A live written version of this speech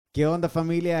¿Qué onda,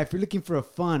 familia? If you're looking for a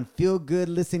fun, feel-good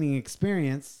listening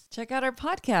experience, check out our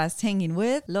podcast, Hanging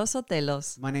with Los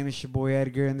Sotelos. My name is your boy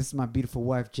Edgar, and this is my beautiful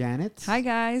wife, Janet. Hi,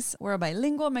 guys. We're a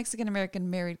bilingual Mexican-American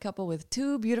married couple with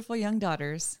 2 beautiful young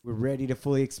daughters. We're ready to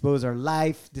fully expose our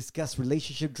life, discuss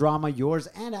relationship drama, yours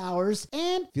and ours,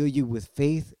 and fill you with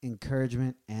faith,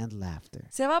 encouragement, and laughter.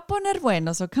 Se va a poner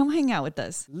bueno, so come hang out with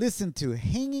us. Listen to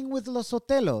Hanging with Los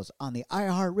Sotelos on the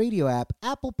iHeartRadio app,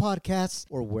 Apple Podcasts,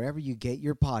 or wherever you get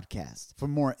your podcasts. For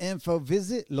more info,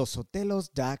 visit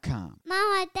losotelos.com.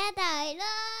 Mama, Dada, I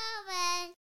love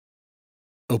it.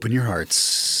 Open your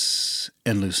hearts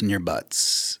and loosen your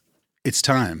butts. It's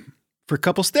time for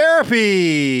Couples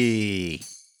Therapy.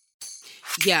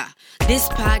 Yeah, this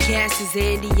podcast is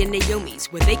Andy and Naomi's,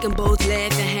 where they can both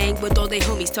laugh and hang with all their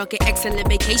homies, talking excellent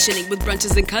vacationing with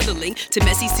brunches and cuddling, to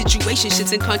messy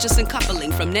situationships and conscious and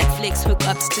coupling, from Netflix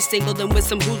hookups to singledom with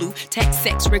some Hulu, tech,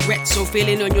 sex, regrets, or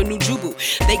feeling on your new jubu.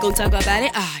 They gon' talk about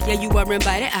it, yeah, you are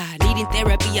invited, needing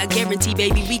therapy, I guarantee,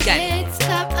 baby, we got it. It's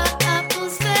couples therapy.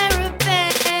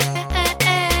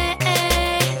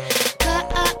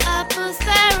 Couples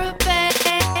therapy.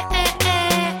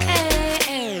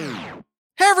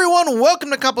 Hey everyone, welcome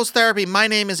to Couples Therapy. My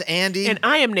name is Andy. And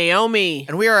I am Naomi.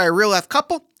 And we are a real-life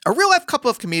couple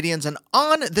of comedians. And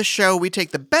on the show, we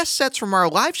take the best sets from our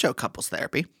live show, Couples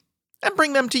Therapy, and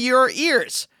bring them to your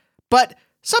ears. But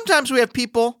sometimes we have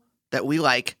people that we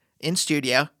like in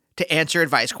studio to answer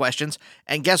advice questions.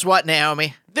 And guess what,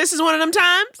 Naomi? This is one of them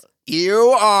times.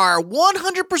 You are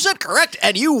 100% correct,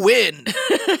 and you win.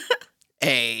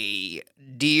 A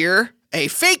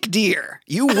fake deer.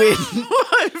 You win.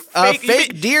 A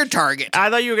fake deer target. I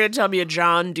thought you were going to tell me a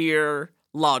John Deere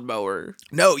lawnmower.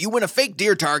 No, you win a fake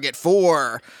deer target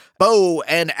for bow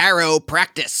and arrow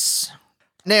practice.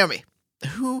 Naomi,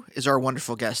 who is our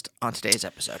wonderful guest on today's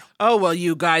episode? Oh, well,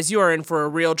 you guys, you are in for a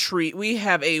real treat. We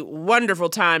have a wonderful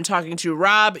time talking to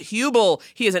Rob Huebel.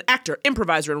 He is an actor,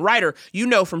 improviser, and writer you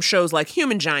know from shows like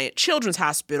Human Giant, Children's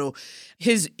Hospital,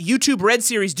 his YouTube Red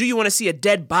series, Do You Want to See a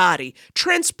Dead Body?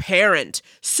 Transparent.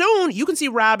 Soon, you can see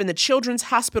Rob in the Children's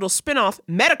Hospital spinoff,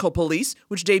 Medical Police,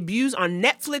 which debuts on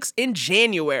Netflix in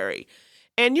January.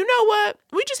 And you know what?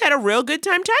 We just had a real good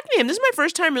time talking to him. This is my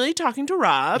first time really talking to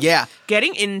Rob. Yeah.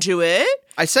 Getting into it.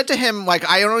 I said to him,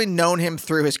 I only known him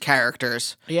through his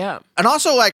characters. Yeah. And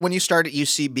also, when you start at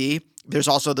UCB, there's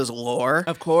also this lore.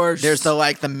 Of course. There's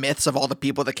the myths of all the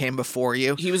people that came before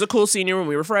you. He was a cool senior when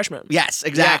we were freshmen. Yes,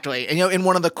 exactly. Yeah. And in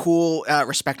one of the cool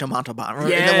Respecto Montalban,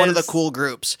 yes. In one of the cool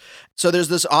groups. So there's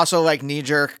this also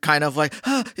knee-jerk kind of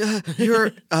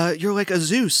you're like a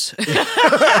Zeus.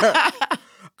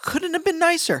 Couldn't have been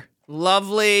nicer.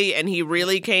 Lovely, and he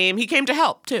really came. He came to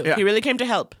help too. Yeah. He really came to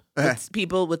help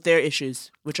people with their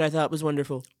issues, which I thought was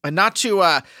wonderful. And not to,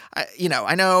 I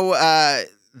know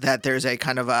that there's a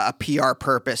kind of a PR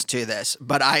purpose to this,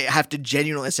 but I have to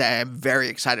genuinely say I'm very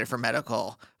excited for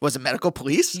Medical. Was it Medical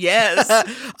Police? Yes,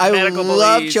 I Medical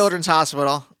love Police. Children's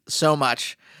Hospital so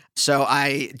much. So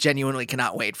I genuinely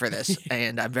cannot wait for this,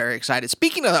 and I'm very excited.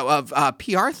 Speaking of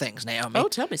PR things, Naomi. Oh,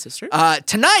 tell me, sister.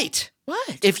 Tonight,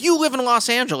 What? if you live in Los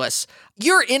Angeles,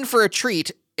 you're in for a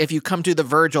treat if you come to the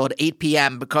Virgil at 8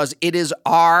 p.m. because it is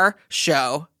our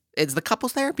show. It's the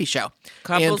Couples Therapy Show.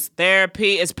 Couples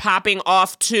Therapy is popping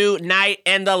off tonight,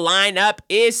 and the lineup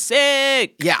is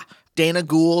sick. Yeah. Dana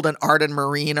Gould and Arden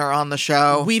Marine are on the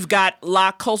show. We've got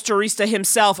La Culturista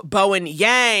himself, Bowen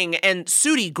Yang, and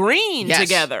Sudi Green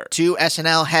together. 2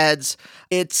 SNL heads.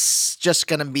 It's just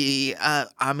going to be,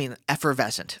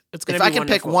 effervescent. It's gonna if be I can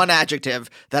pick wonderful. one adjective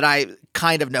that I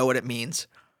kind of know what it means.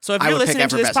 So if I you're would pick listening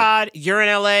to this effervescent. pod, you're in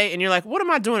LA, and you're like, what am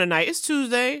I doing tonight? It's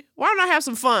Tuesday. Why don't I have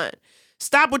some fun?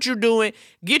 Stop what you're doing.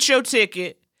 Get your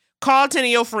ticket. Call 10 of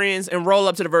your friends and roll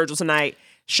up to the Virgil tonight.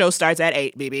 Show starts at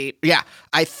 8, baby. Yeah,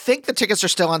 I think the tickets are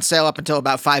still on sale up until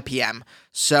about 5 p.m.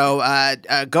 So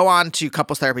go on to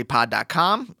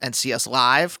couplestherapypod.com and see us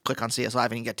live. Click on See Us Live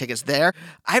and you can get tickets there.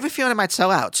 I have a feeling it might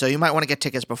sell out, so you might want to get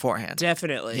tickets beforehand.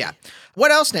 Definitely. Yeah.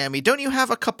 What else, Naomi? Don't you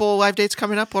have a couple live dates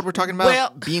coming up? What we're talking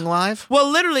about? Being live?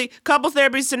 Well, literally, couple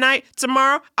therapies tonight.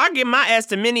 Tomorrow, I'll get my ass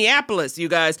to Minneapolis, you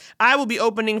guys. I will be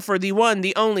opening for the one,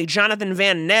 the only, Jonathan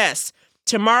Van Ness.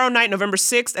 Tomorrow night, November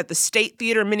 6th, at the State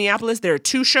Theater in Minneapolis, there are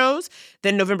 2 shows.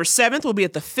 Then November 7th will be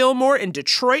at the Fillmore in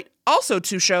Detroit, also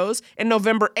 2 shows. And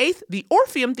November 8th, the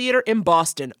Orpheum Theater in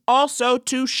Boston, also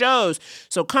 2 shows.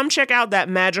 So come check out that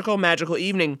magical, magical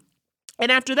evening.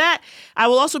 And after that, I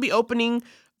will also be opening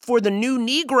for the New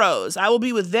Negroes. I will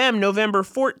be with them November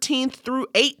 14th through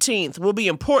 18th. We'll be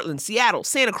in Portland, Seattle,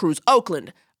 Santa Cruz,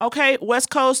 Oakland. Okay,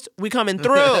 West Coast, we coming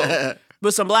through.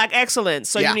 with some Black excellence.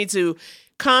 So Yeah. you need to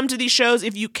come to these shows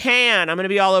if you can. I'm going to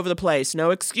be all over the place. No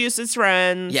excuses,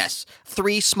 friends. Yes.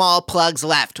 3 small plugs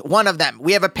left. One of them,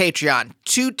 we have a Patreon.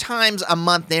 2 times a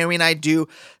month, Naomi and I do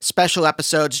special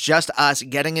episodes, just us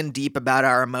getting in deep about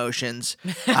our emotions.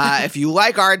 If you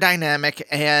like our dynamic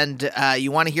and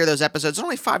you want to hear those episodes, it's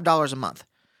only $5 a month,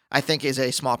 I think is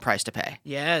a small price to pay.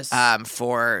 Yes.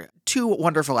 For 2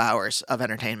 wonderful hours of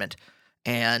entertainment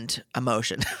and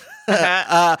emotion.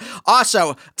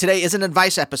 Also, today is an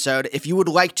advice episode. If you would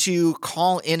like to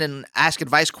call in and ask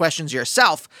advice questions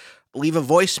yourself, leave a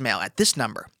voicemail at this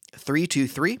number,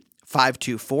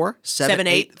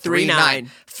 323-524-7839.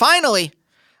 Finally,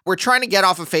 we're trying to get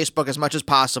off of Facebook as much as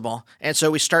possible, and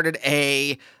so we started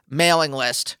a mailing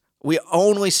list. We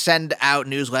only send out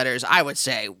newsletters, I would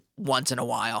say, once in a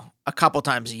while, a couple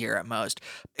times a year at most.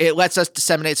 It lets us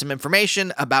disseminate some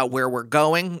information about where we're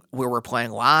going, where we're playing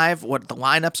live, what the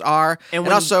lineups are, and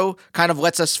also kind of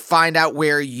lets us find out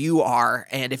where you are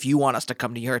and if you want us to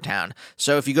come to your town.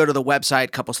 So if you go to the website,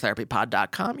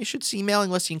 couplestherapypod.com, you should see mailing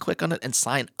list. You can click on it and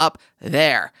sign up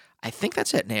there. I think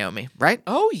that's it, Naomi, right?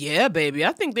 Oh, yeah, baby.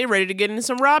 I think they're ready to get into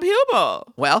some Rob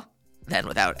Huebel. Well, then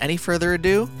without any further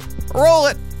ado, roll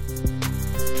it.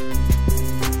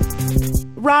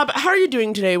 Rob, how are you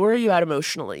doing today? Where are you at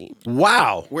emotionally?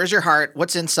 Wow. Where's your heart?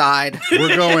 What's inside?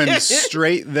 We're going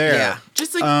straight there. Yeah.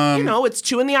 Just like, it's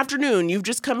 2 PM. You've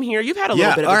just come here. You've had a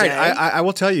little Yeah, bit of all a right. day. I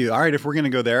will tell you. All right, if we're going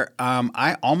to go there,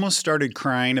 I almost started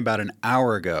crying about an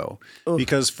hour ago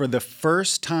because for the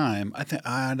first time,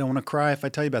 I don't want to cry if I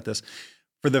tell you about this.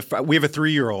 We have a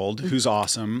 3-year-old who's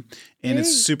awesome, and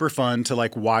it's super fun to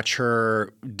like watch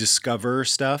her discover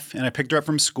stuff. And I picked her up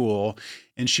from school,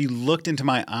 and she looked into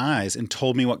my eyes and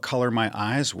told me what color my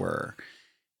eyes were.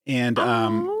 And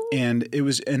and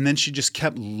then she just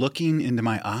kept looking into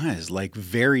my eyes like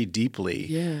very deeply.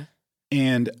 Yeah.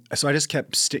 And so I just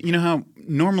kept you know how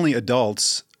normally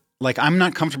adults, like, I'm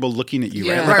not comfortable looking at you,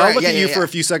 right? Like, I'll look at you for a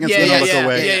few seconds and then I'll look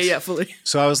away. Yeah, fully.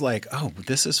 So I was like, oh,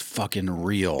 this is fucking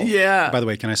real. Yeah. By the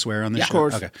way, can I swear on this show? Of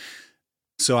course. Okay.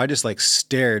 So I just like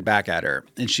stared back at her,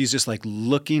 and she's just like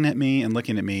looking at me, and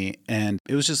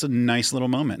it was just a nice little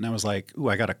moment. And I was like, ooh,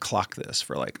 I got to clock this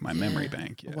for like my memory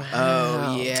bank. Yeah. Wow.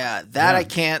 Oh, yeah. I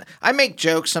can't. I make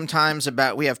jokes sometimes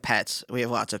about, we have pets. We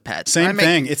have lots of pets. Same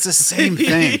thing. It's the same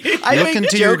thing. I Look make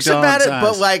into your jokes about dog's it, eyes.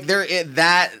 but like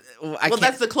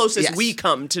That's the closest we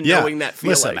come to knowing that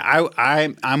feeling. Listen,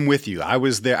 I'm with you. I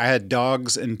was there. I had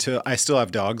dogs I still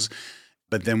have dogs.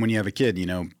 But then when you have a kid, you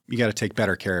got to take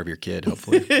better care of your kid,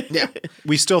 hopefully. Yeah.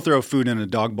 We still throw food in a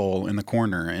dog bowl in the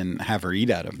corner and have her eat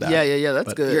out of that. Yeah.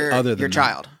 That's good. Your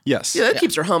child. Yes. Yeah, that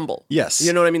keeps her humble. Yes.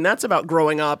 You know what I mean? That's about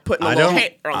growing up, putting a little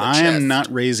hair on the I chest. am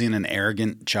not raising an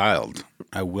arrogant child.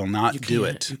 I will not do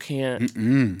it. You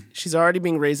can't. She's already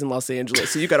being raised in Los Angeles,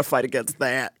 so you got to fight against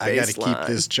that. I got to keep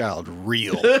this child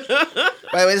real. By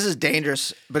the way, this is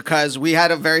dangerous because we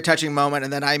had a very touching moment,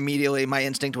 and then my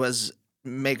instinct was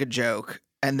make a joke.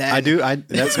 And then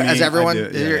that's me. As everyone, yeah.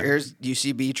 here's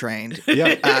UCB trained.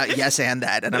 Yeah. Yes, and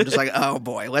that. And I'm just like, oh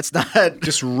boy, let's not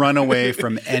just run away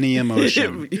from any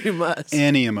emotion. You must.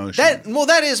 Any emotion.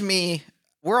 That is me.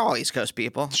 We're all East Coast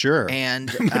people. Sure. And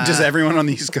does everyone on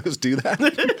the East Coast do that?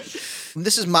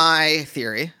 This is my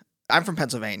theory. I'm from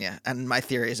Pennsylvania, and my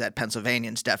theory is that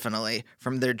Pennsylvanians definitely,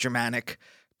 from their Germanic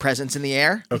presence in the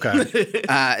air. Okay.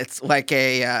 It's like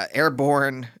a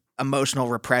airborne emotional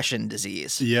repression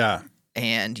disease. Yeah.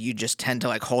 And you just tend to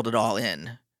like hold it all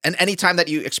in. And anytime that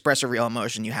you express a real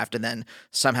emotion, you have to then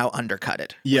somehow undercut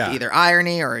it. Yeah. With either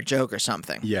irony or a joke or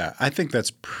something. Yeah. I think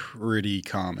that's pretty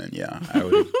common. Yeah.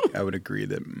 I would agree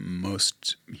that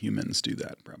most humans do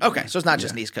that probably. Okay. So it's not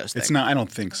just an East Coast thing. It's not. I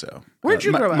don't think so. Where'd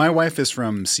you grow up? My wife is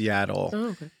from Seattle. Oh,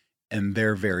 okay. And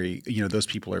they're very, those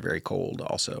people are very cold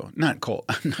also. Not cold.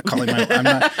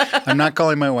 I'm not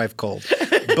calling my wife cold.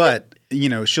 But,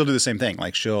 she'll do the same thing.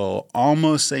 Like she'll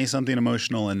almost say something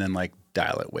emotional and then like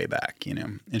dial it way back,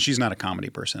 And she's not a comedy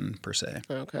person per se.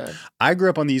 Okay. I grew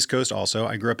up on the East Coast also.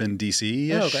 I grew up in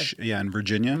D.C. Oh, okay. Yeah, in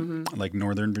Virginia, like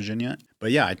Northern Virginia.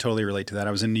 But yeah, I totally relate to that.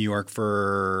 I was in New York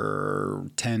for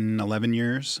 10, 11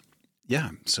 years.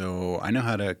 Yeah, so I know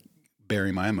how to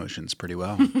bury my emotions pretty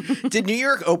well. Did New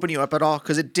York open you up at all?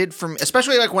 Because it did for me,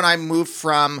 especially like when I moved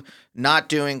from not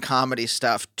doing comedy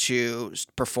stuff to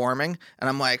performing. And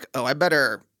I'm like, oh,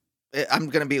 I'm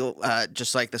going to be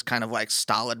just like this kind of like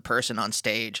stolid person on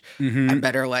stage. I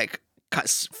better like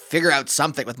figure out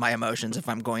something with my emotions if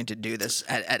I'm going to do this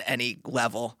at any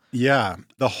level. Yeah.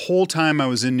 The whole time I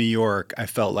was in New York, I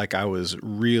felt like I was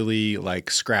really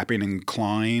like scrapping and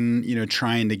clawing,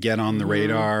 trying to get on the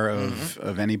radar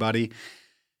of anybody.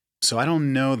 So I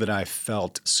don't know that I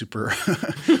felt super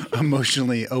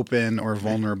emotionally open or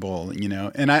vulnerable, you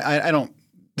know. And I don't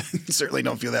certainly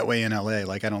don't feel that way in LA.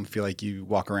 Like I don't feel like you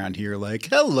walk around here like,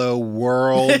 "Hello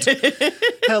world."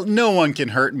 Hell, no one can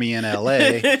hurt me in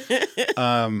LA.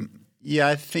 Yeah,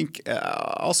 I think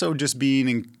also just being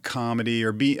in comedy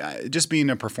or just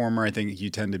being a performer, I think you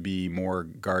tend to be more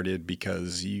guarded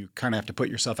because you kind of have to put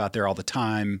yourself out there all the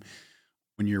time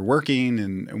when you're working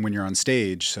and when you're on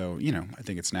stage. So, you know, I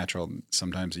think it's natural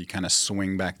sometimes you kind of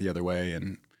swing back the other way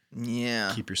and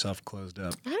keep yourself closed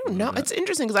up. I don't know. It's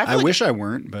interesting because I wish I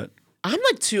weren't, but I'm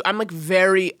like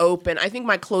very open. I think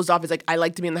my closed off is like I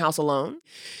like to be in the house alone.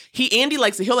 Andy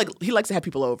likes to he likes to have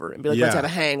people over and be like, let's have a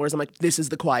hang. Whereas I'm like, this is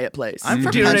the quiet place. I'm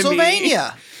from Do you know what I mean?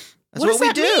 Pennsylvania. That's what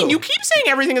we do. Mean? You keep saying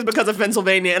everything is because of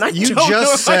Pennsylvania, and you don't know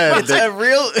just if said that a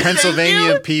real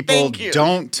Pennsylvania people Thank you.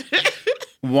 don't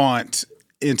want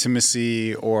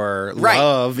intimacy or Right.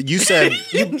 love. You said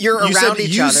You're around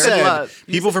each you other. said Love.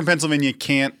 people from Pennsylvania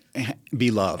can't be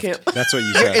loved. That's what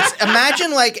you said.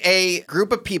 Imagine like a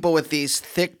group of people with these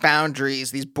thick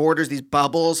boundaries, these borders, these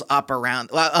bubbles up around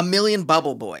a million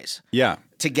bubble boys Yeah.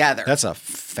 together. That's a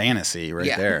fantasy right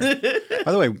Yeah. there.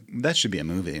 By the way, that should be a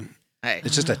movie. Hey.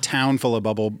 It's just a town full of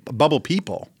bubble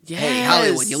people. Hey,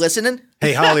 Hollywood, you listening?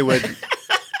 Hey, Hollywood.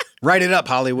 Write it up,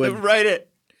 Hollywood. Write it.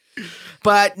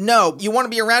 But no, you want to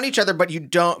be around each other, but you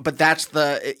don't. But that's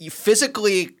you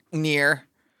physically near,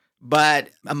 but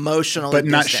emotionally, But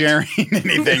not distant. sharing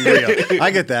anything real.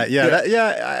 I get that.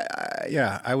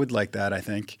 Yeah. I would like that, I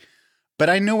think. But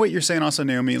I know what you're saying also,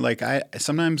 Naomi. Like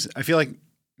sometimes I feel like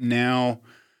now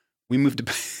we moved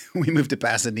to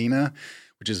Pasadena,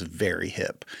 which is very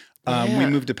hip. We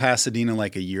moved to Pasadena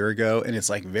like a year ago, and it's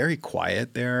like very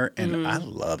quiet there, and I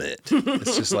love it.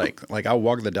 It's just like I'll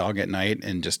walk the dog at night,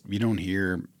 and just you don't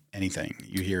hear anything.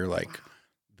 You hear like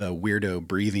the weirdo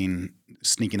breathing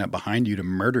sneaking up behind you to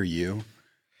murder you,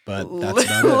 but that's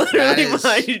about it.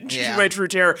 Literally my true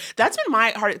terror. That's been my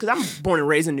heart because I'm born and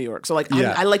raised in New York, so like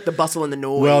I like the bustle and the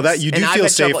noise. Well, that you do and I've feel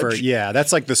had trouble- safer. Yeah,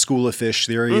 that's like the school of fish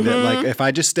theory. That like if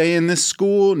I just stay in this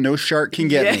school, no shark can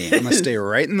get me. I'm gonna stay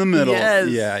right in the middle. Yes.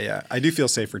 Yeah. I do feel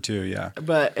safer too. Yeah.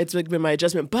 But it's like been my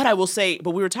adjustment. But I will say,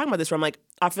 we were talking about this where I'm like,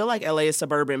 I feel like LA is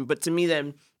suburban, but to me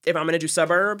then, if I'm going to do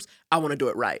suburbs, I want to do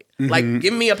it right. Like,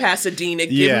 give me a Pasadena,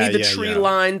 give me the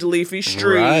tree-lined leafy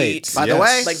street. Right. By the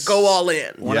way, Like, go all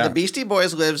in. one of the Beastie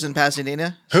Boys lives in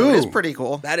Pasadena. So Who? it is pretty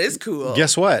cool. That is cool.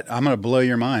 Guess what? I'm going to blow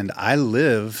your mind.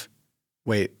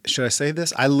 Wait, should I say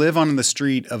this? I live on the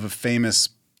street of a famous,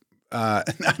 I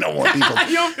don't want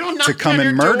people to come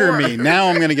and murder me. Now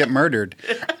I'm going to get murdered.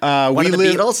 One of the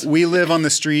Beatles? We live on the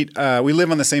street. We live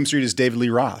on the same street as David Lee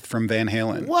Roth from Van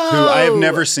Halen, Whoa. who I have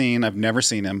never seen. I've never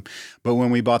seen him. But when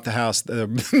we bought the house, the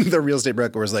real estate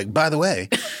broker was like, by the way,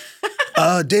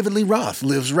 David Lee Roth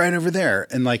lives right over there.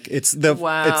 And like, it's the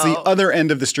other end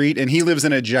of the street. And he lives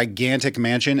in a gigantic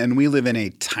mansion. And we live in a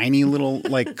tiny little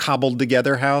like cobbled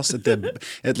together house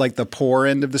at like the poor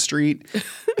end of the street.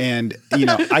 And, you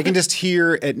know, I can just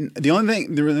hear it. The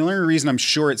only reason I'm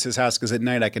sure it's his house because at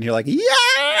night I can hear like,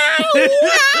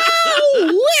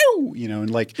 woo, you know,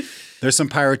 and like there's some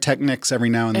pyrotechnics every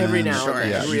now and then. Every now and then.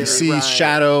 Yeah. Really, You see right.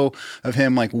 shadow of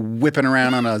him like whipping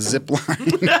around on a zip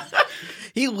line.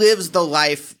 He lives the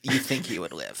life you think he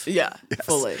would live. Yeah,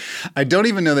 fully. I don't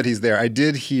even know that he's there. I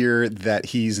did hear that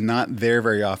he's not there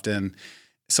very often.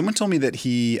 Someone told me that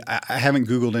I haven't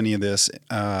Googled any of this,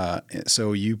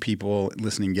 so you people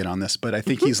listening get on this, but I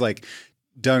think he's like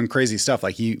done crazy stuff.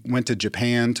 Like he went to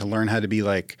Japan to learn how to be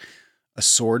like a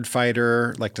sword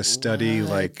fighter, like to study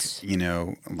like, you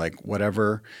know, like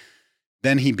whatever.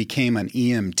 Then he became an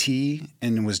EMT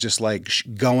and was just like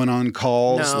going on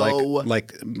calls,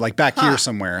 like back here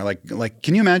somewhere. Like,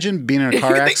 can you imagine being in a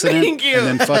car accident Thank you.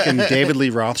 and then fucking David Lee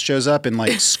Roth shows up in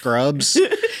like scrubs?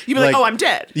 You'd be like, oh, I'm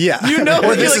dead. Yeah. You know, or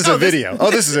you're this like, is a video.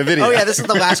 Oh, this is a video. Oh yeah, this is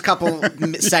the last couple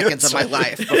seconds of my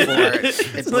life before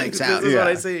it blinks out. This is what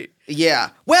I see.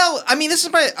 Yeah. Well, I mean, this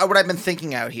is what I've been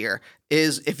thinking out here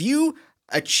is if you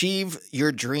achieve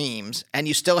your dreams and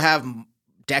you still have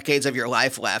decades of your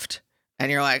life left and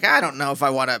you're like, I don't know if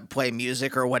I want to play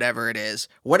music or whatever it is,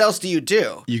 what else do you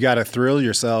do? You got to thrill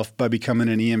yourself by becoming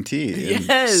an EMT and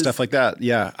Yes. stuff like that.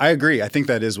 Yeah, I agree. I think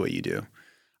that is what you do.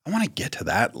 I want to get to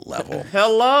that level.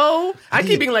 Hello? I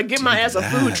keep being like, give my ass a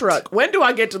food truck. When do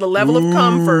I get to the level of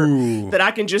comfort that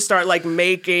I can just start like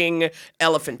making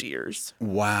elephant ears?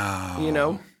 Wow. You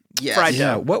know? Yes. Fried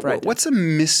Yeah. dough. Fried dough. What's a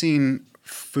missing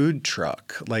food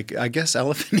truck? Like, I guess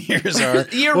elephant ears are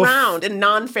Year round in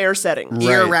non-fair settings.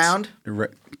 Year round?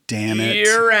 Damn it.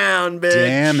 Year round, bitch.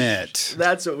 Damn it.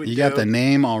 That's what we do. You got the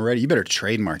name already. You better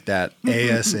trademark that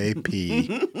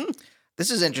ASAP. This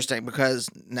is interesting because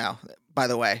now, by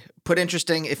the way, put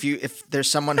interesting if there's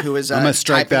someone who is I'm gonna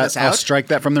strike typing that. this out. I'll strike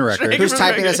that from the record. Who's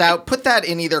typing this out? Put that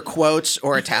in either quotes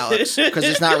or italics because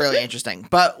it's not really interesting.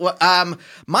 But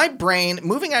my brain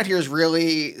moving out here has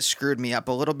really screwed me up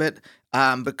a little bit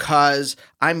because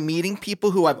I'm meeting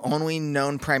people who I've only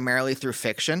known primarily through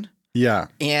fiction. Yeah.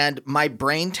 And my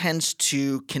brain tends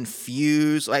to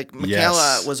confuse. Like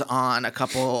Michaela was on a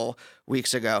couple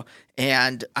weeks ago,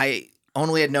 and I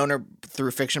only had known her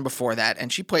through fiction before that,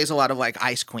 and she plays a lot of like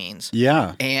Ice Queens.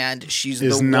 Yeah. And she's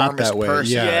Is the not warmest that way.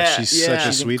 person. Yeah. She's such a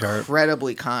She's sweetheart.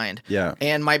 incredibly kind. Yeah.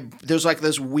 And there's like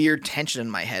this weird tension in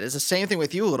my head. It's the same thing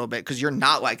with you a little bit because you're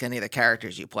not like any of the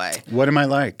characters you play. What am I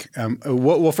like?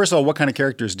 Well, first of all, what kind of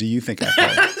characters do you think I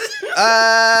play?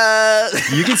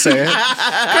 You can say it.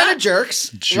 Kind of jerks.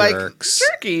 Jerks.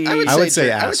 Jerky. I I would say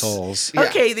jerk. assholes. Yeah.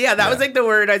 Okay, yeah, that was like the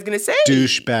word I was gonna say.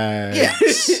 Douchebags.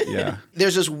 Yes. Yeah.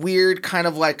 There's this weird kind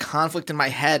of like conflict in my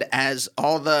head as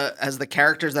the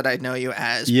characters that I know you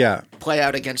as Yeah. play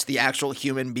out against the actual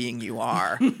human being you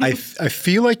are. I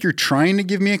feel like you're trying to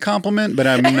give me a compliment, but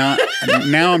I'm not.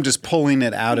 Now I'm just pulling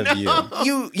it out of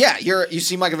you. You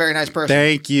seem like a very nice person.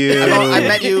 Thank you. I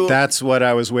met you. That's what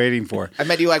I was waiting for. I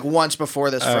met you like once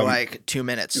before this for like 2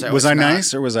 minutes. So Was it's I not-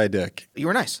 nice or was I dick? You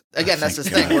were nice. Again, that's this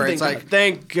thank thing where it's like,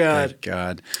 Thank God. Thank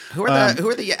God. who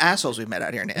are the assholes we met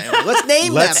out here? Let's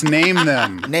name Let's them. name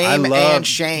them. Name I love, and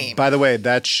shame. By the way,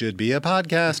 that should be a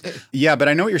podcast. Yeah, but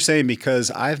I know what you're saying because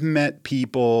I've met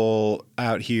people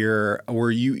out here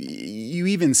where you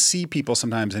even see people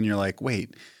sometimes and you're like,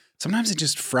 wait, sometimes it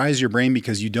just fries your brain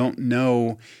because you don't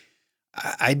know.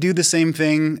 I do the same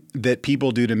thing that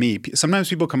people do to me. Sometimes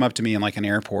people come up to me in like an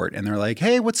airport and they're like,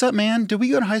 hey, what's up, man? Did we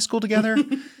go to high school together?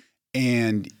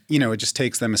 And, it just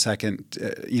takes them a second,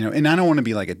 and I don't want to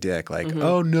be like a dick, like,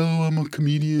 oh, no, I'm a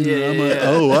comedian.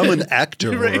 I'm an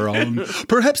actor.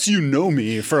 Perhaps you know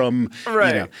me from,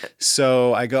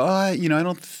 So I go, I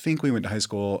don't think we went to high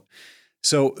school.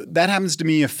 So that happens to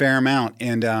me a fair amount.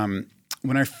 And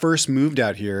when I first moved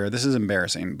out here, this is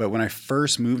embarrassing, but when I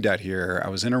first moved out here, I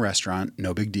was in a restaurant.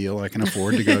 No big deal. I can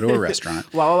afford to go to a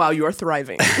restaurant. Wow, you're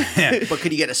thriving. But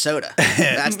could you get a soda?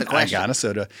 That's the question. I got a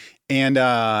soda. And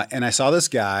I saw this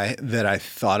guy that I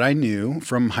thought I knew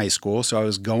from high school. So I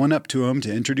was going up to him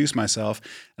to introduce myself.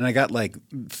 And I got like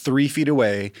 3 feet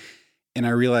away. And I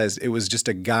realized it was just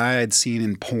a guy I'd seen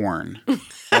in porn,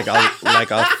 like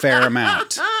a fair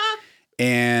amount.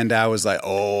 And I was like,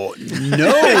 oh, no,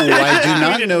 I do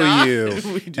not know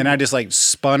you. And I just like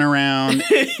spun around.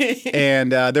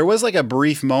 And there was like a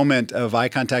brief moment of eye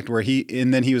contact where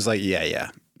and then he was like,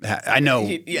 yeah, I know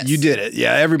you did it.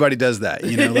 Yeah, everybody does that.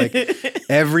 Like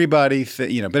everybody,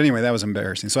 but anyway, that was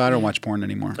embarrassing. So I don't watch porn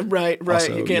anymore. Right.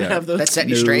 Also, you can't have those. That set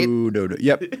you straight? No.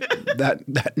 Yep.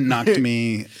 That knocked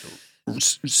me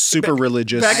super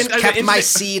religious. Back in- I've kept my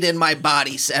seed in my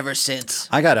body ever since.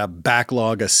 I got a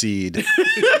backlog of seed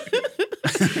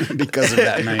because of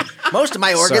that night. Most of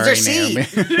my organs are Sorry, seed.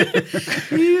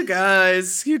 Naomi.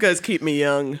 You guys keep me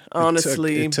young,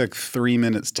 honestly. It took 3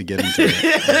 minutes to get into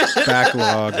it.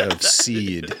 Backlog of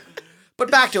seed. But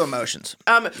back to emotions.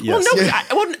 Yes.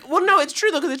 No, it's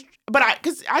true though,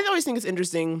 because I always think it's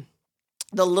interesting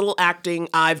the little acting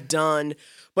I've done,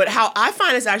 but how I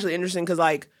find it's actually interesting because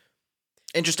like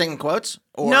Interesting in quotes?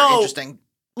 Or No. interesting?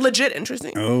 legit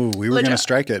interesting. Oh, we were going to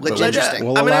strike it, but Legit.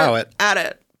 we'll I'm gonna allow it. Add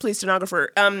it, please,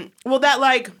 stenographer. Well, that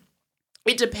like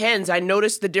it depends. I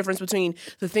noticed the difference between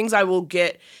the things I will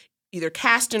get either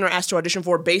cast in or asked to audition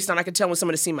for based on I can tell when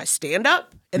someone has seen my stand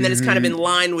up and then it's kind of in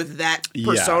line with that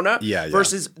persona Yeah.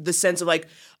 versus the sense of like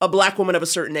a black woman of a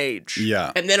certain age.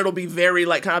 Yeah. And then it'll be very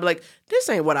like kind of like, this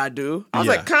ain't what I do. I was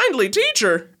Yeah. like, kindly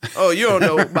teacher. Oh, you don't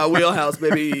know my wheelhouse,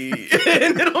 baby.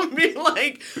 And it'll be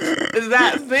like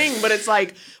that thing, but it's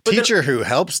like but Teacher who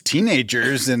helps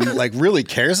teenagers and like really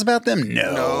cares about them?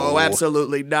 No. No,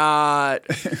 absolutely not.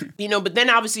 But then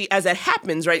obviously as that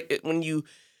happens, right, when you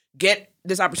get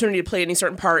this opportunity to play any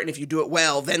certain part, and if you do it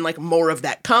well, then like more of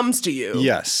that comes to you.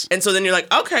 Yes. And so then you're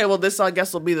like, okay, well, this I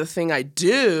guess will be the thing I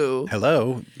do.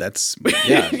 Hello. That's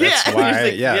why.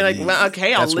 You're like, well,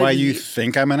 okay, I'll That's live why you you.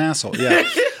 think I'm an asshole. Yeah.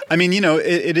 I mean,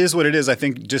 it is what it is. I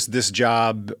think just this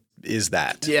job is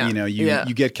that. Yeah.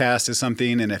 You get cast as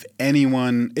something, and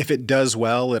if it does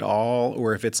well at all,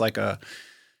 or if it's like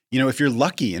if you're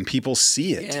lucky and people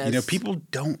see it, Yes. people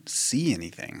don't see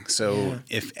anything. So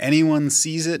if anyone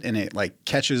sees it and it like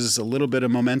catches a little bit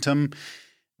of momentum,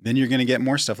 then you're going to get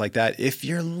more stuff like that if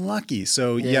you're lucky.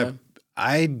 So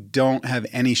I don't have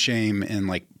any shame in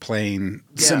like playing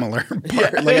similar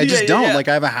part. Like I just don't. Yeah. Like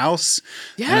I have a house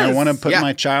and I want to put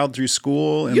my child through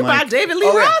school. And You like, buy David Lee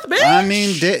Roth, bitch. I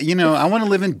mean, I want to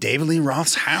live in David Lee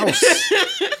Roth's house.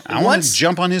 I want to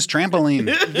jump on his trampoline.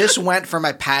 This went from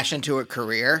my passion to a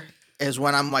career is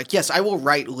when I'm like, yes, I will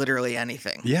write literally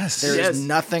anything. Yes. There is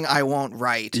nothing I won't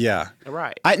write. Yeah.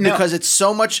 Right. Because it's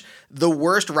so much, the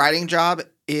worst writing job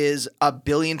is a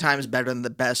billion times better than the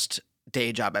best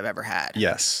day job I've ever had.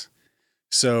 Yes.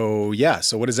 So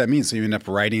what does that mean? So you end up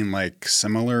writing like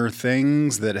similar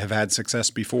things that have had success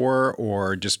before,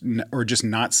 or just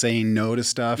not saying no to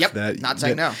stuff. Yep, not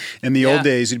saying no. In the old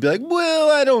days, you'd be like,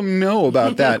 "Well, I don't know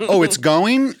about that." Oh, it's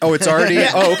going. Oh, it's already.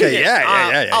 Oh, okay.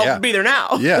 Yeah. I'll be there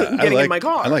now. Yeah, getting in my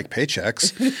car. I like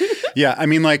paychecks. Yeah, I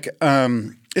mean, like,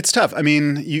 it's tough. I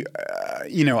mean,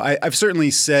 I've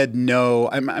certainly said no.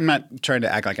 I'm not trying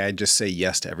to act like I just say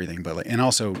yes to everything, but and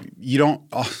also you don't.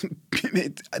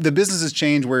 The business has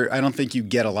changed where I don't think you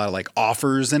get a lot of like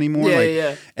offers anymore.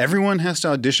 Yeah. Everyone has to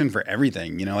audition for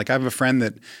everything. Like I have a friend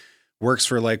that works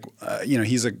for like,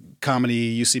 he's a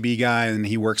comedy UCB guy and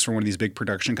he works for one of these big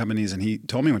production companies. And he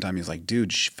told me one time, he was like,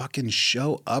 dude, fucking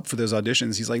show up for those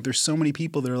auditions. He's like, there's so many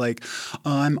people that are like,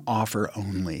 oh, I'm offer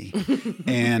only.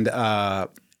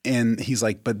 And he's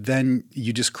like, but then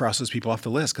you just cross those people off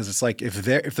the list. Cause it's like, if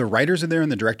the writers are there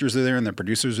and the directors are there and the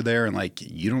producers are there and like,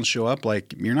 you don't show up,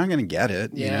 like you're not going to get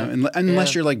it,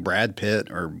 unless you're like Brad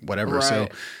Pitt or whatever. Right. So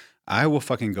I will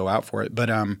fucking go out for it. But,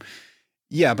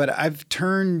 but I've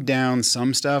turned down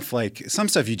some stuff. Like some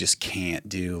stuff you just can't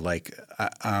do. Like I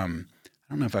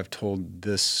don't know if I've told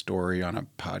this story on a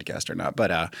podcast or not,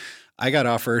 but I got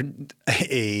offered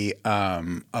a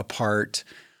part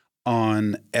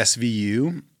on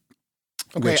SVU.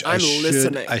 Okay, which I'm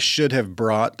listening. I should have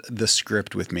brought the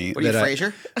script with me. Were you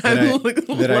Frasier?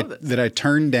 That I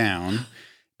turned down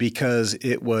because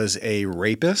it was a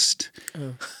rapist,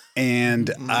 and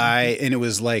it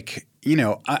was like.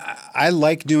 I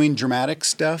like doing dramatic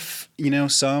stuff,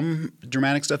 some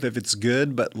dramatic stuff if it's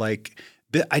good, but like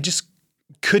I just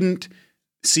couldn't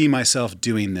see myself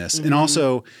doing this. And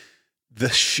also the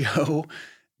show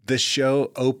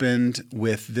opened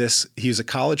with this. He was a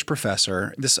college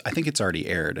professor. I think it's already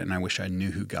aired and I wish I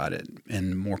knew who got it,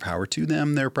 and more power to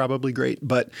them. They're probably great.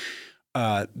 But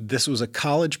this was a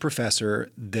college professor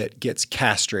that gets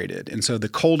castrated. And so the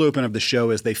cold open of the show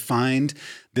is they find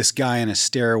this guy in a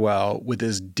stairwell with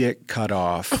his dick cut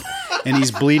off and he's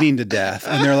bleeding to death.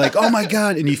 And they're like, oh my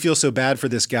God. And you feel so bad for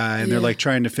this guy. And they're like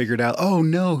trying to figure it out. Oh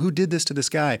no, who did this to this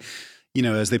guy?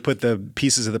 As they put the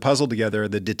pieces of the puzzle together,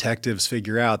 the detectives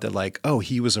figure out that like, oh,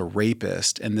 he was a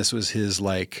rapist. And this was his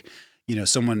like,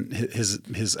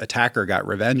 his attacker got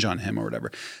revenge on him or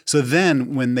whatever. So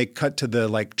then when they cut to the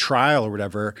like trial or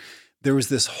whatever, there was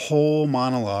this whole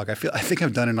monologue. I think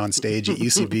I've done it on stage at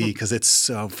UCB because it's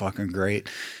so fucking great.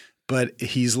 But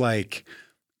he's like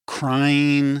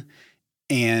crying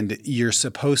and you're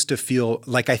supposed to feel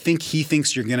like, I think he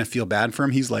thinks you're going to feel bad for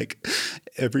him. He's like,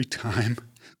 every time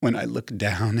when I look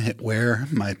down at where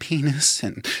my penis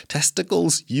and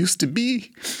testicles used to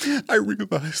be, I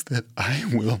realize that I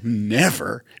will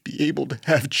never be able to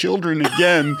have children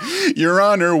again. Your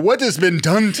Honor, what has been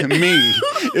done to me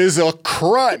is a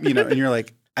crime. And you're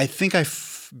like, I think I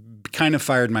kind of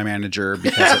fired my manager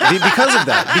because of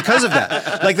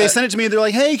that. Like they sent it to me and they're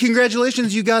like, hey,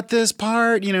 congratulations, you got this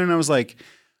part. And I was like,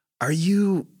 are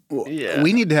you...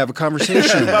 We need to have a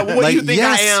conversation about what you think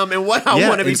I am and what I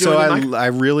want to be doing. So I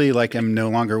really like am no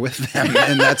longer with them,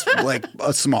 and that's like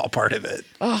a small part of it.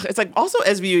 Oh, it's like also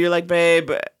SVU. You're like, babe,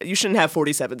 you shouldn't have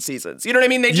 47 seasons. You know what I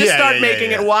mean? They just start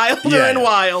making it wilder and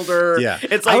wilder. Yeah,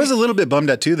 it's like, I was a little bit bummed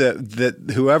out too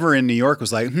that whoever in New York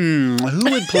was like, who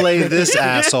would play this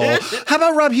asshole? How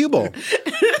about Rob Huebel?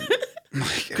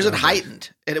 Because it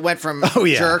heightened. It went from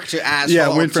jerk to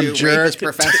asshole it went from to jerk rapist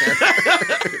professor.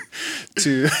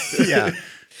 to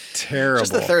terrible.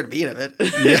 Just the third beat of it.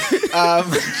 Yeah.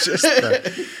 Just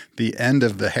the end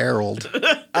of the Herald.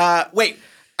 Wait,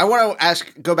 I want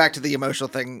to go back to the emotional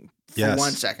thing for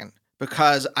 1 second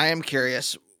because I am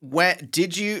curious. When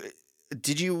did you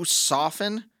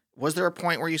soften? Was there a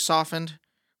point where you softened?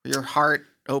 Where your heart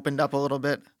opened up a little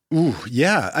bit? Ooh,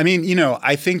 yeah. I mean,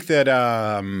 I think that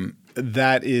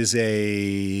that is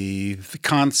a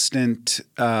constant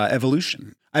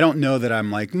evolution. I don't know that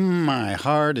I'm like, my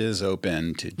heart is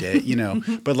open today,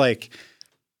 but like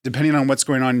depending on what's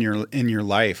going on in your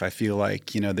life, I feel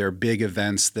like, you know, there are big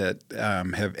events that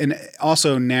have, and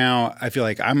also now I feel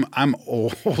like I'm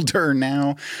older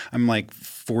now. I'm like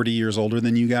 40 years older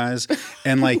than you guys,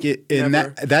 and like and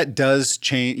that does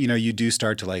change. You know, you do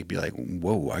start to like be like,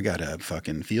 whoa, I gotta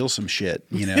fucking feel some shit.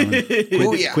 You know, and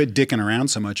quit dicking around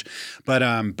so much. But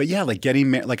yeah, like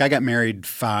like I got married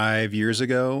 5 years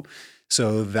ago.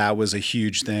 So that was a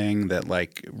huge thing that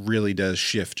like really does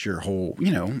shift your whole, you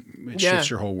know, it shifts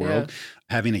your whole world. Yeah.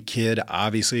 Having a kid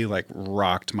obviously like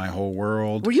rocked my whole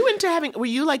world. Were you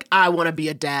like, I want to be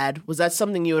a dad? Was that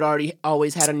something you had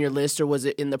always had on your list, or was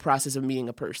it in the process of meeting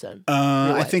a person?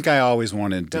 I think I always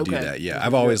wanted to do that. Yeah.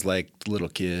 I've always liked little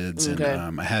kids, and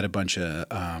I had a bunch of,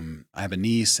 I have a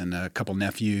niece and a couple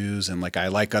nephews, and like I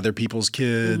like other people's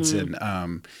kids.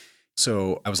 And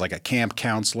so I was like a camp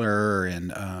counselor,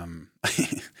 and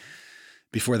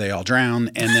before they all drown,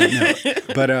 and then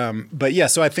but yeah.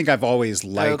 So I think I've always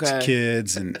liked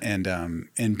kids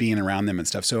and being around them and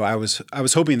stuff. So I was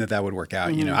hoping that would work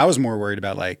out. You know, I was more worried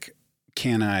about like,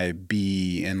 can I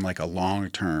be in like a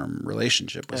long-term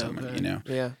relationship with someone? You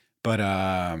know, But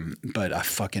I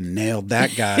fucking nailed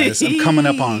that, guys. I'm coming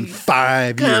up on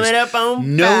 5 years. Coming up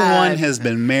on No 5. one has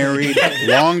been married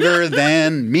longer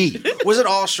than me. Was it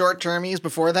all short-termies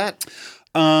before that?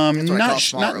 Not like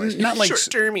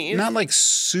short-termies. Not like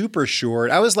super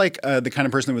short. I was like the kind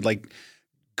of person that would like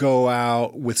go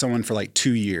out with someone for like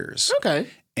 2 years. Okay.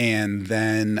 And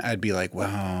then I'd be like,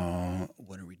 well,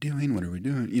 what are we doing? What are we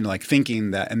doing? You know, like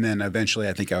thinking that. And then eventually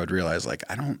I think I would realize like,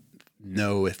 I don't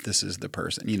know if this is the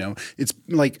person. You know, it's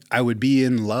like I would be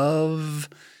in love,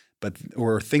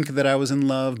 or think that I was in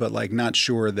love, but like not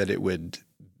sure that it would,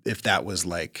 if that was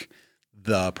like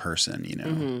the person, you know.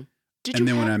 Mm-hmm.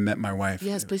 When I met my wife.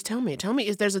 Yes, please tell me. Tell me,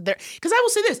 is there's a there? Because I will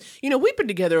say this. You know, we've been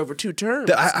together over 2 terms.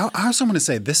 I also want to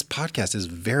say this podcast is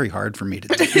very hard for me to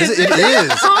do. It is.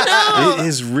 Oh, no. It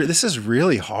is. This is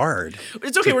really hard.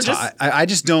 It's okay. I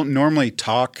just don't normally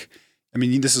talk. I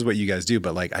mean, this is what you guys do,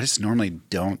 but like, I just normally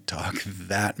don't talk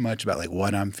that much about like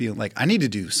what I'm feeling. Like, I need to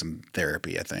do some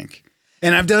therapy, I think.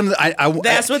 And I've done.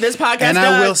 That's what this podcast and does.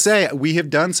 I will say, we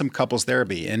have done some couples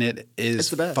therapy, and it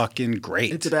is fucking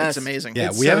great. It's the best. It's amazing.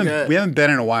 Yeah, we haven't been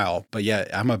in a while, but yeah,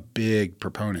 I'm a big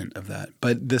proponent of that.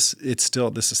 But this is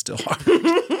still hard.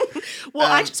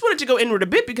 Well, I just wanted to go inward a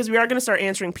bit because we are going to start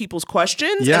answering people's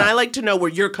questions, and I like to know where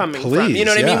you're coming from. You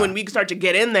know what I mean? When we start to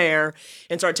get in there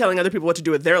and start telling other people what to do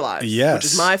with their lives, which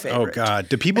is my favorite. Oh God,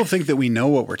 do people think that we know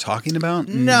what we're talking about?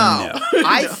 No.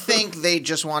 I think they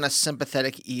just want a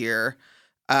sympathetic ear.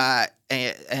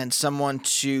 And someone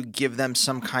to give them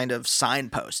some kind of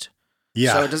signpost.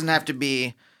 Yeah. So it doesn't have to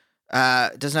be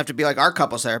like our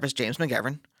couples therapist, James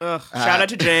McGovern. Shout out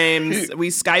to James. We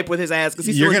Skype with his ass because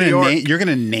he's you're from New York. You're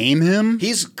gonna name him?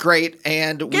 He's great,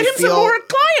 and get him some more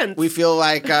clients. We feel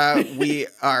like we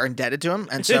are indebted to him,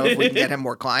 and so if we can get him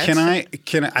more clients.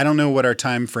 Can I don't know what our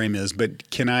time frame is, but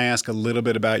can I ask a little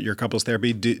bit about your couples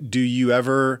therapy? Do you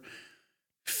ever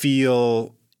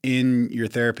feel in your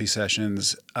therapy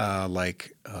sessions,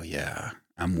 like, oh yeah,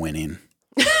 I'm winning.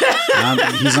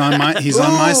 He's on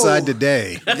my side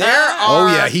today. Oh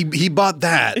yeah, he bought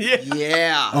that.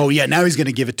 Yeah. Oh yeah, now he's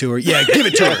gonna give it to her. Yeah, give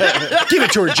it to her. Give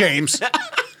it to her, James.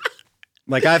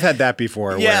 Like I've had that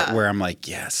before, where I'm like,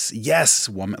 yes,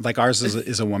 woman. Like ours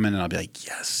is a woman, and I'll be like,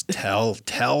 yes,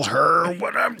 tell her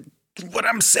what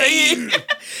I'm saying.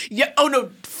 Yeah. Oh no,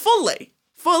 fully.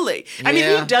 I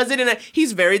mean, he does it, and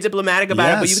he's very diplomatic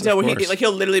about it. But you can tell when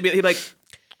he'll literally be like,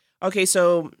 "Okay,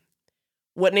 so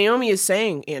what Naomi is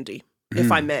saying, Andy,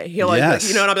 if I may." He'll like,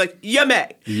 you know, and I'll be like, "You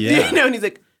may." Yeah. You know, and he's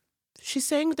like, "She's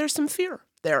saying there's some fear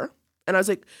there," and I was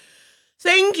like,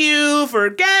 "Thank you for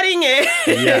getting it."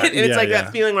 Yeah, and it's like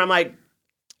that feeling where I'm like,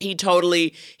 he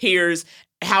totally hears.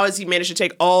 How has he managed to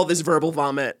take all this verbal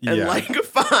vomit and like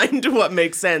find what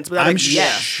makes sense? Without I'm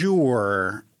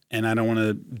sure. And I don't want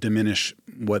to diminish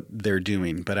what they're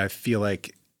doing, but I feel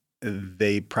like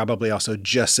they probably also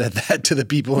just said that to the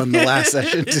people in the last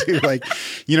session too. Like,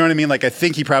 you know what I mean? Like, I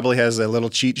think he probably has a little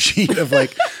cheat sheet of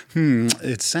like,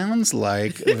 it sounds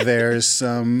like there's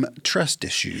some trust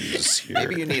issues here.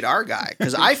 Maybe you need our guy,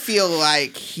 because I feel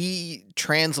like he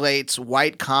translates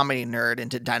white comedy nerd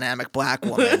into dynamic black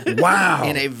woman. Wow.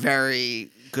 In a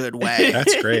very good way.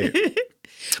 That's great.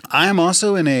 I am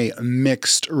also in a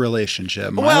mixed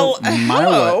relationship. Hello.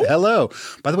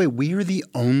 By the way, we are the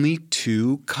only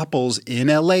 2 couples in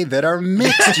LA that are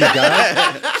mixed, you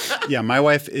guys. Yeah, my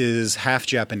wife is half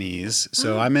Japanese,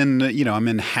 so I'm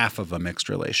in half of a mixed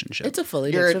relationship. It's a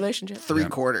fully mixed relationship.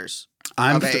 3/4.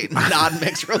 of a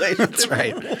non-mixed relationship. That's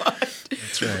right.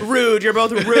 That's right. Rude. You're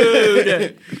both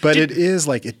rude. But it is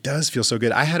like, it does feel so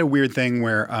good. I had a weird thing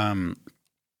where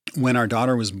when our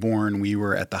daughter was born, we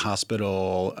were at the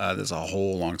hospital. There's a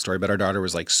whole long story, but our daughter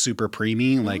was like super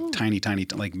preemie, like tiny,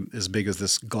 like as big as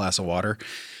this glass of water.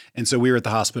 And so we were at the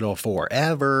hospital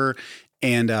forever.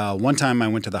 And one time I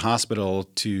went to the hospital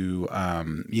to,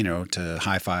 to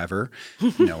high five her.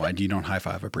 No, you don't high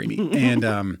five a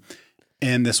preemie.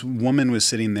 And this woman was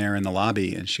sitting there in the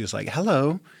lobby and she was like,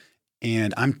 hello.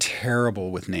 And I'm terrible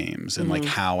with names and like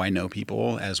how I know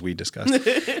people, as we discussed.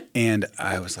 And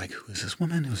I was like, who's this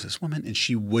woman? Who's this woman? And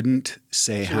she wouldn't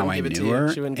say how I knew her.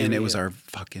 And it was our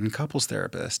fucking couples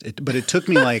therapist. But it took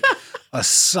me like a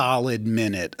solid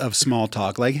minute of small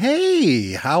talk. Like,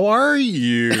 hey, how are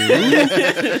you?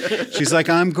 She's like,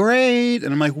 I'm great.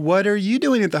 And I'm like, what are you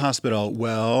doing at the hospital?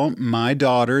 Well, my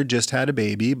daughter just had a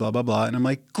baby, blah, blah, blah. And I'm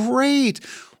like, great.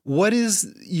 What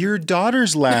is your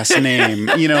daughter's last name?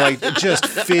 Like just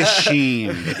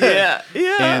fishing. Yeah.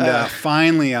 And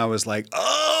finally I was like,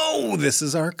 oh, this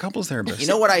is our couples therapist. You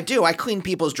know what I do? I clean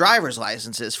people's driver's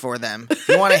licenses for them. If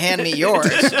you want to hand me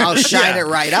yours, I'll shine it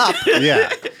right up.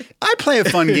 Yeah. I play a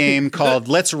fun game called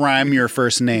Let's Rhyme Your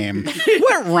First Name.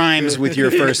 What rhymes with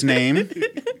your first name?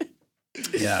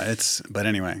 Yeah, but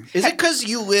anyway. Is it because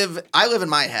I live in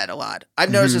my head a lot.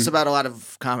 I've noticed this about a lot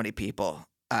of comedy people.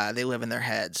 They live in their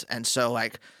heads. And so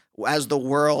like as the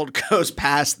world goes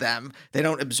past them, they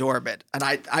don't absorb it. And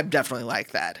I'm definitely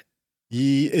like that.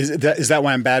 Is that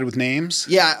why I'm bad with names?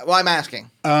 Yeah. Well, I'm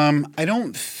asking. I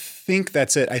don't think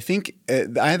that's it. I think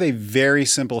I have a very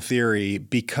simple theory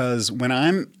because when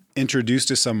I'm introduced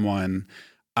to someone,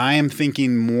 I am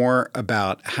thinking more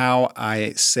about how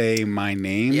I say my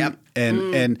name. Yep.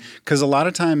 And because a lot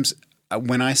of times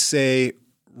when I say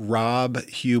Rob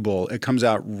Huebel, it comes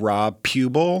out Rob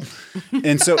Pubel.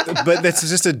 And so, but that's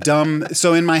just a dumb,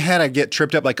 so in my head I get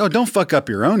tripped up like, oh, don't fuck up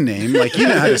your own name. Like, you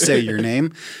know how to say your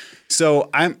name. So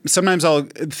sometimes I'll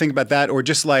think about that or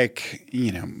just like,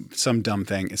 some dumb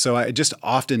thing. So I just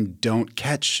often don't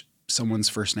catch someone's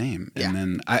first name. And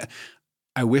then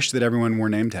I wish that everyone wore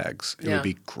name tags. It would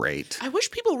be great. I wish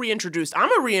people reintroduced.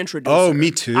 I'm a reintroducer. Oh, me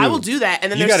too. I will do that.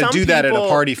 And then you got to do that at a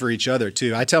party for each other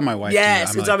too. I tell my wife.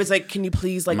 Yes, too. it's always like, can you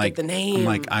please get the name? I'm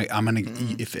like, I'm gonna.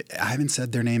 If I haven't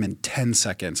said their name in 10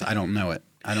 seconds, I don't know it.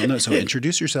 So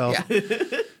introduce yourself.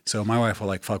 So my wife will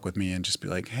like fuck with me and just be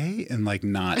like, hey, and like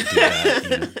not do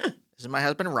that. This is my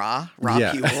husband, Ra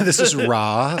Pubel. This is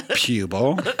Ra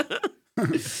Pubel.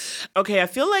 Okay, I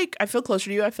feel closer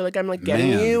to you. I feel like I'm like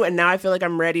getting you, and now I feel like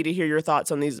I'm ready to hear your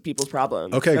thoughts on these people's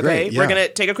problems. Okay, great. Yeah. We're gonna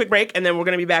take a quick break, and then we're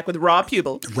gonna be back with Raw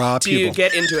Pubel. To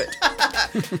get into it.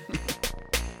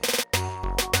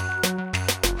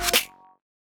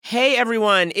 Hey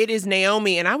everyone, it is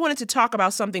Naomi, and I wanted to talk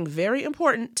about something very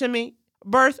important to me: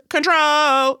 birth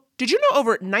control. Did you know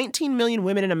over 19 million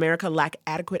women in America lack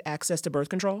adequate access to birth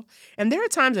control? And there are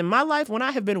times in my life when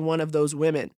I have been one of those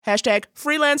women.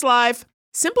 #freelance life.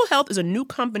 Simple Health is a new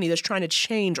company that's trying to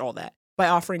change all that by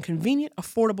offering convenient,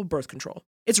 affordable birth control.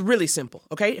 It's really simple,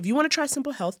 okay? If you want to try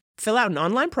Simple Health, fill out an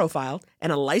online profile,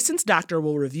 and a licensed doctor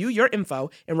will review your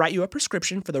info and write you a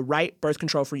prescription for the right birth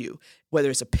control for you, whether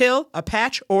it's a pill, a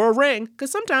patch, or a ring,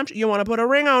 because sometimes you want to put a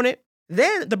ring on it.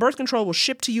 Then the birth control will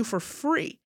ship to you for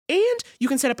free. And you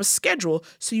can set up a schedule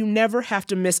so you never have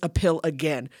to miss a pill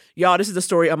again. Y'all, this is the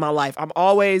story of my life. I'm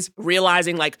always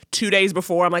realizing like 2 days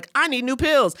before, I'm like, I need new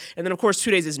pills. And then of course,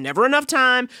 2 days is never enough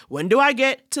time. When do I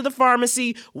get to the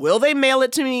pharmacy? Will they mail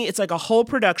it to me? It's like a whole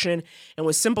production. And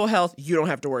with Simple Health, you don't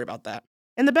have to worry about that.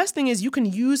 And the best thing is you can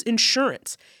use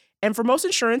insurance. And for most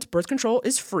insurance, birth control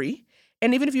is free.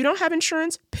 And even if you don't have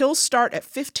insurance, pills start at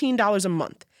 $15 a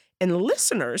month. And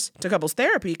listeners to Couples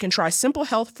Therapy can try Simple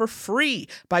Health for free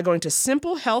by going to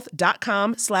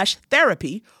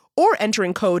simplehealth.com/therapy or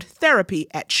entering code therapy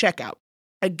at checkout.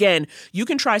 Again, you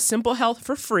can try Simple Health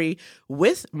for free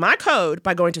with my code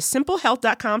by going to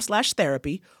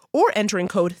simplehealth.com/therapy or entering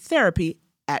code therapy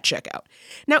at checkout.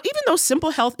 Now, even though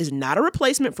Simple Health is not a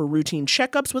replacement for routine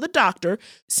checkups with a doctor,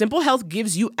 Simple Health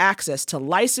gives you access to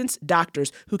licensed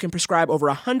doctors who can prescribe over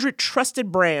 100 trusted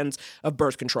brands of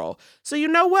birth control. So you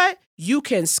know what? You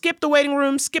can skip the waiting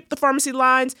room, skip the pharmacy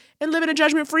lines, and live in a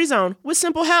judgment-free zone with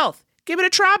Simple Health. Give it a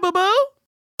try, boo-boo.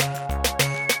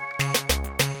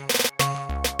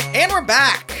 And we're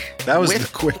back. That was with the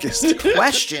quickest.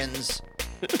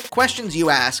 Questions you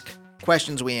ask,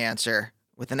 questions we answer,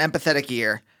 with an empathetic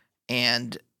ear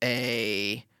and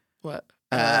a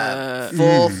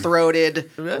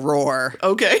full-throated roar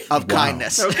of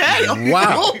kindness. Okay.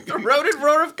 Wow. Full-throated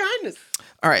roar of kindness.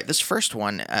 All right, this first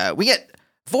one, we get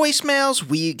voicemails.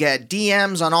 We get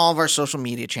DMs on all of our social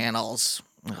media channels.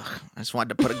 Ugh, I just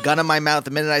wanted to put a gun in my mouth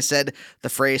the minute I said the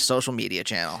phrase social media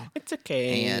channel. It's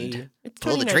okay. And it's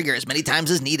pull the 29. trigger as many times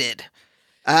as needed.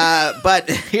 But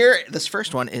here, this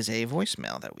first one is a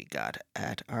voicemail that we got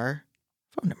at our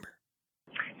phone number.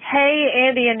 Hey,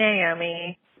 Andy and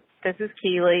Naomi. This is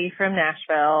Keely from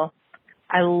Nashville.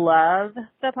 I love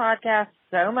the podcast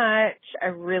so much. I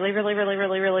really, really, really,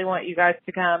 really, really want you guys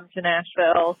to come to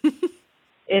Nashville.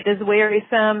 It is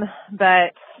wearisome,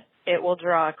 but it will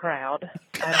draw a crowd,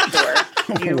 I'm sure.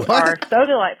 You are so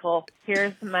delightful.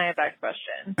 Here's my advice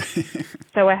question.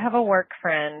 So I have a work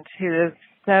friend who is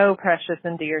so precious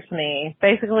and dear to me,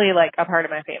 basically like a part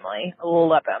of my family. I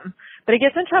love him. But he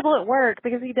gets in trouble at work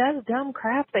because he does dumb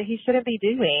crap that he shouldn't be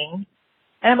doing.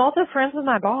 And I'm also friends with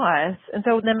my boss. And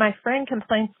so then my friend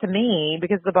complains to me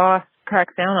because the boss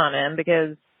cracks down on him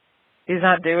because he's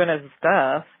not doing his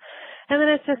stuff. And then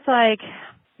it's just like,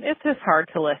 it's just hard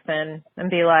to listen and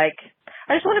be like,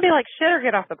 I just want to be like, shit or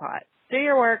get off the pot. Do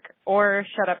your work or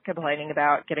shut up complaining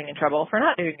about getting in trouble for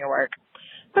not doing your work.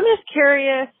 So I'm just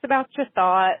curious about your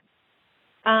thoughts.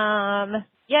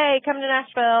 Yay, come to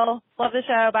Nashville. Love the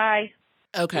show. Bye.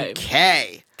 Okay.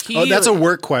 Okay. Oh, that's a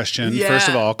work question, first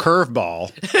of all.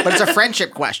 Curveball. But it's a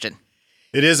friendship question.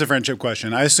 It is a friendship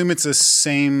question. I assume it's a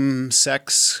same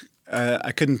sex.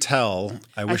 I couldn't tell.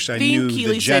 I wish I knew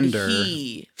Keely the gender. Said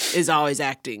he is always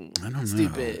acting I don't know.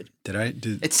 stupid.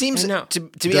 It seems, I know. to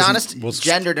be honest, well,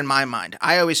 gendered in my mind.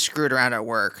 I always screwed around at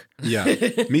work. Yeah,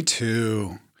 me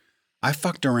too. I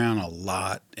fucked around a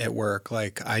lot at work.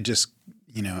 Like I just,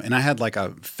 and I had like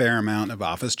a fair amount of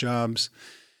office jobs.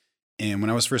 And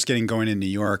when I was first getting going in New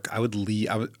York, I would leave.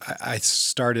 I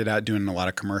started out doing a lot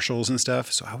of commercials and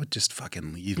stuff. So I would just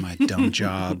fucking leave my dumb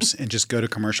jobs and just go to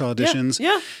commercial auditions.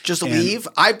 Yeah. Just And leave.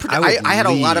 I had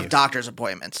a lot of leave. doctor's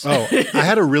appointments. Oh, I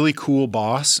had a really cool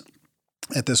boss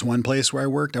at this one place where I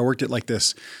worked. I worked at like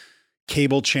this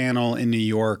cable channel in New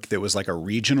York that was like a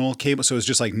regional cable. So it was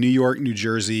just like New York, New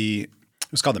Jersey.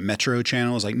 It was called the Metro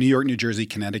Channel. It was like New York, New Jersey,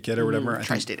 Connecticut or whatever.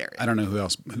 Tri-state area. I don't know who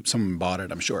else. Someone bought it,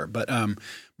 I'm sure. But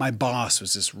my boss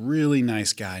was this really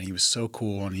nice guy, and he was so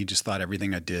cool, and he just thought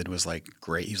everything I did was like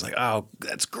great. He was like, "Oh,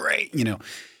 that's great,"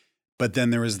 But then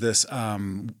there was this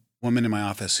woman in my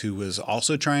office who was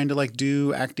also trying to like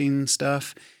do acting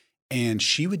stuff. And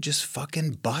she would just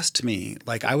fucking bust me.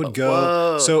 Like I would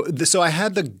go. So I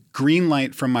had the green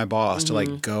light from my boss to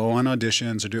like go on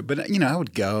auditions or do it. But I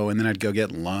would go and then I'd go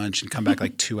get lunch and come back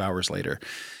like 2 hours later.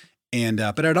 And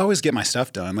but I'd always get my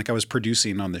stuff done. Like I was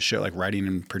producing on this show, like writing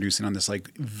and producing on this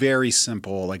like very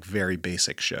simple, like very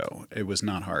basic show. It was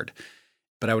not hard.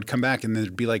 But I would come back and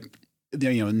there'd be like a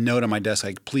note on my desk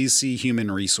like, please see human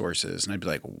resources. And I'd be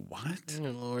like, what? Oh,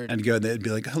 Lord. I'd go, they'd be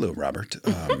like, hello, Robert.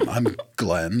 I'm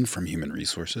Glenn from Human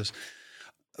Resources.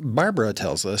 Barbara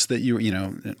tells us that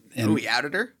and we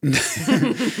outed her?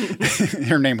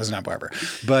 her name was not Barbara.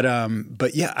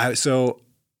 But yeah, so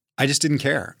I just didn't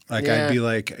care. Like I'd be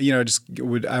like,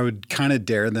 I would kind of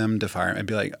dare them to fire. I'd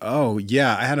be like, oh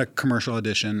yeah, I had a commercial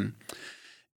audition.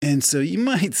 And so you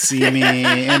might see me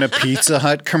in a Pizza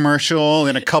Hut commercial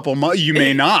in a couple months. You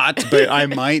may not, but I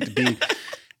might be.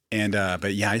 And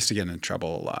but yeah, I used to get in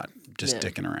trouble a lot, just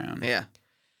dicking around. Yeah.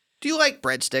 Do you like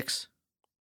breadsticks?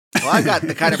 Well, I got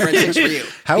the kind of breadsticks for you.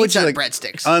 How would you like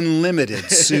breadsticks?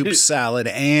 Unlimited soup, salad,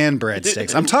 and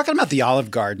breadsticks. I'm talking about the Olive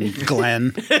Garden,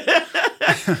 Glenn.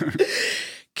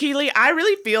 Keely, I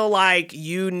really feel like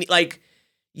you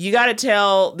got to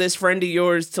tell this friend of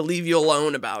yours to leave you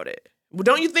alone about it. Well,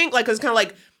 don't you think, like, 'cause it's kind of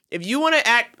like, if you want to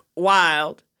act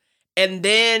wild and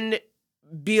then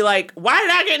be like, why did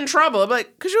I get in trouble? I'm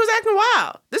like, because you was acting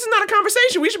wild. This is not a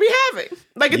conversation we should be having.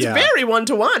 Like, it's very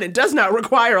one-to-one. It does not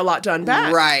require a lot to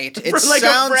unpack. Right. It like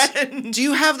sounds, a friend. Do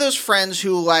you have those friends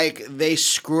who, like, they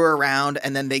screw around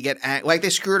and then they get, like, they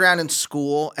screwed around in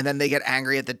school and then they get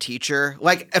angry at the teacher?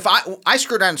 Like, if I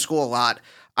screwed around in school a lot.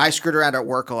 I screwed around at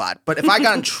work a lot. But if I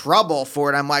got in trouble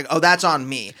for it, I'm like, oh, that's on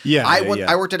me. Yeah.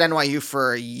 I worked at NYU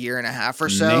for a year and a half or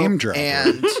so. Name dropper.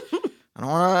 And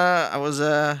I was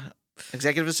a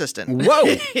executive assistant.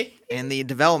 Whoa. In the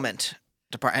development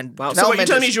department. Wow. So what you're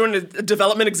telling me is you were a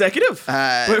development executive?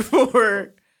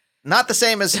 Before. Not the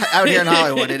same as out here in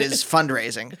Hollywood. It is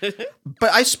fundraising. But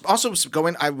I also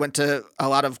I went to a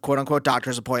lot of quote unquote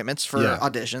doctor's appointments for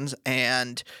auditions,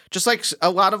 and just like a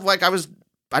lot of like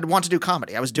I'd want to do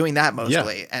comedy. I was doing that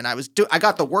mostly, and I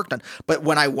got the work done. But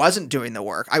when I wasn't doing the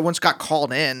work, I once got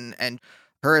called in, and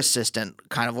her assistant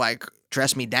kind of like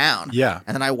dressed me down. Yeah,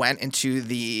 and then I went into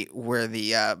where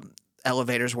the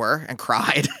elevators were and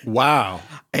cried. Wow.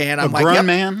 And I'm a like, grown yep.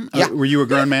 man? Yeah. Were you a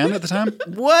grown man at the time?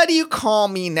 What do you call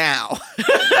me now?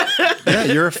 Yeah,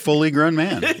 you're a fully grown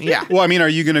man. Yeah. Well, I mean, are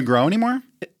you going to grow anymore?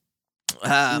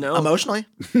 No. Emotionally?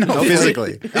 No,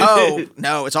 physically. Oh,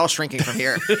 no, it's all shrinking from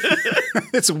here.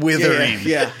 It's withering.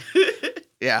 Yeah.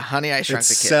 Yeah, Honey, I Shrunk It's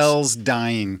the Kids. cells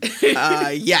dying.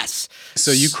 Yes.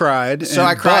 So you cried. So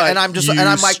I cried, but and I'm just, you and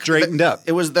I'm like, straightened up.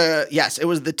 It was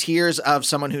the tears of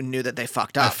someone who knew that they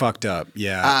fucked I up. fucked up.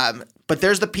 Yeah. But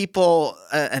there's the people,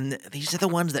 and these are the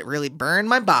ones that really burn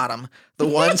my bottom. The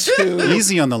ones who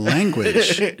Easy on the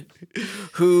language.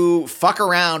 who fuck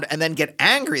around and then get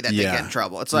angry that they Yeah. get in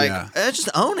trouble. It's like, Yeah. just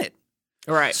own it.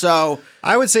 Right. So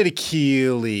I would say to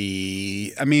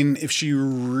Keely, I mean, if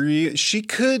she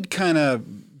could kind of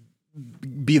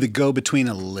be the go-between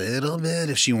a little bit.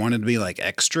 If she wanted to be like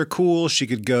extra cool, she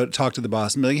could go talk to the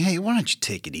boss and be like, hey, why don't you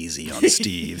take it easy on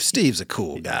Steve? Steve's a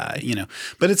cool guy, you know.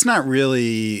 But it's not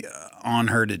really on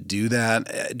her to do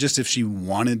that. Just if she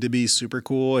wanted to be super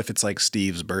cool, if it's like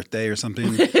Steve's birthday or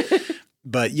something.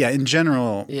 But yeah, in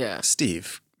general,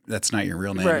 Steve, that's not your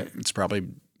real name. Right. It's probably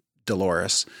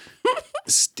Dolores.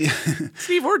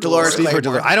 Steve or Dolores. Steve or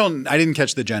Dolores. I didn't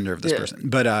catch the gender of this person,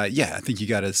 but I think you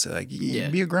got to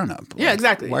be a grown up. Like, yeah,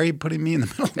 exactly. Why are you putting me in the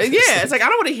middle of this? Yeah, it's like I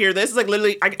don't want to hear this. It's like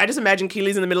literally, I just imagine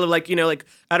Keely's in the middle of like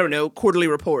I don't know, quarterly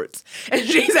reports, and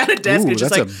she's at a desk. Ooh, and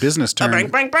just that's like a business term. Bang,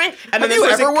 bang, bang. And then have you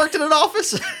this person- ever worked in an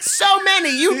office? So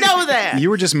many, you know that. You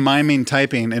were just miming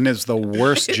typing, and it's the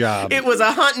worst job. It was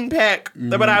a hunt and peck,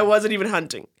 but I wasn't even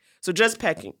hunting. So just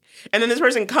pecking. And then this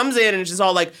person comes in and it's just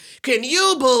all like, can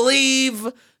you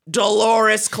believe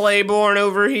Dolores Claiborne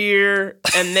over here?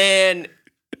 And then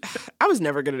I was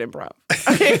never good at improv.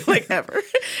 Okay, like ever.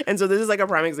 And so this is like a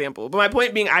prime example. But my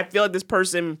point being, I feel like this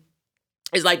person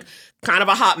is like kind of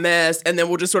a hot mess, and then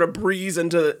we'll just sort of breeze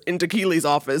into Keely's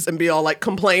office and be all like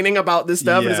complaining about this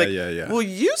stuff. And it's like, yeah. well,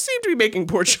 you seem to be making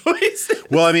poor choices.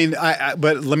 Well, I mean,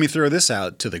 but let me throw this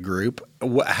out to the group.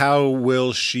 How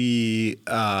will she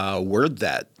word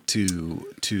that to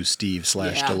Steve /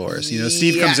 Dolores? You know,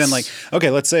 Steve comes in like,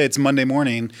 okay, let's say it's Monday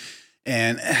morning,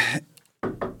 and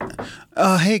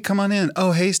oh, hey, come on in.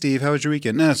 Oh, hey, Steve, how was your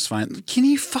weekend? No, it's fine. Can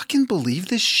you fucking believe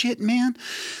this shit, man?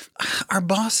 Our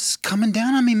boss is coming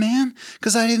down on me, man,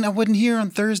 because I wasn't here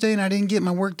on Thursday and I didn't get my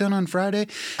work done on Friday.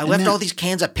 I left all these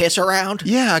cans of piss around.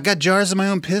 Yeah, I got jars of my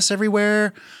own piss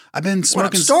everywhere. I've been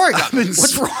smoking.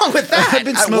 What's wrong with that? I've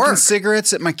been smoking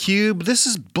cigarettes at my cube. This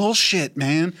is bullshit,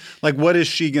 man. Like, what is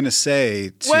she gonna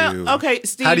say to? Well, okay,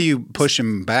 Steve. How do you push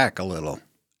him back a little?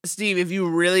 Steve, if you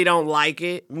really don't like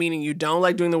it, meaning you don't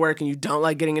like doing the work and you don't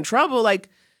like getting in trouble, like,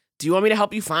 do you want me to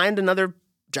help you find another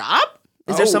job?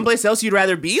 Is there someplace else you'd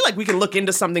rather be? Like, we can look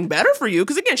into something better for you.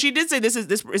 Because again, she did say this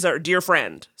is our dear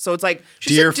friend. So it's like She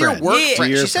said dear friend. work Yeah.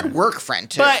 friend. Dear She said friend. work friend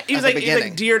too. But he was at like, the he's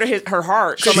like dear to her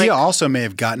heart. So She like, also may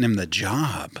have gotten him the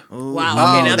job.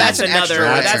 wow. Okay, now that's an another. extra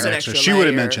That's layer. an extra. She would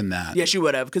have layer. mentioned that. Yeah, she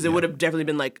would have, because it would have definitely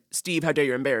been like, Steve, how dare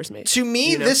you embarrass me? To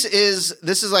me, You know? this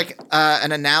is like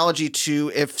an analogy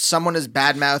to if someone is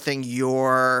bad mouthing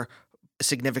your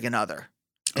significant other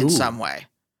in some way.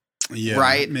 Yeah,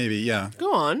 Right? Maybe, yeah.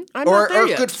 Go on. I'm Or not there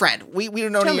yet. good friend. We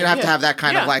don't Tell even me, have to yeah. have that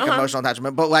kind of Yeah, like uh-huh. emotional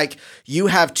attachment. But like you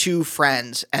have two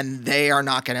friends and they are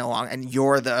not getting along, and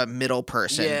you're the middle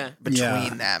person between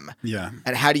Yeah. them. Yeah.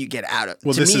 And how do you get out of it?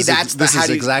 Well, To this me, is that's this the how is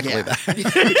do you, exactly yeah.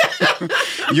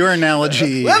 that. Your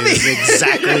analogy is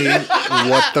exactly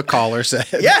what the caller said.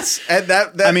 Yes, and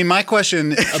that I mean, my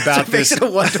question about makes this it a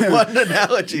one-to-one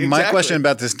analogy. My exactly. question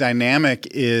about this dynamic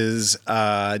is,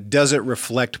 does it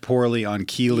reflect poorly on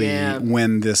Keely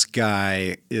when this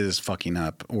guy is fucking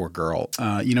up, or girl?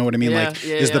 You know what I mean? Yeah, like,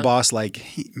 yeah, is the yeah. boss like,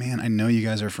 hey, man, I know you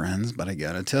guys are friends, but I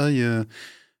gotta tell you,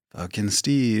 fucking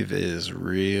Steve is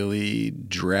really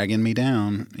dragging me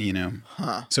down, you know?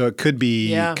 So it could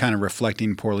be kind of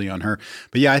reflecting poorly on her.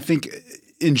 But yeah, I think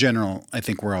in general, I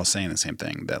think we're all saying the same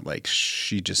thing, that like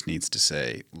she just needs to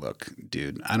say, look,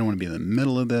 dude, I don't want to be in the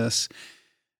middle of this.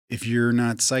 If you're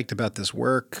not psyched about this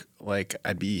work, like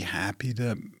I'd be happy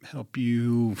to help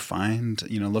you find,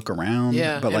 look around.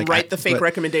 Yeah, but and like write the fake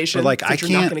recommendation. But like that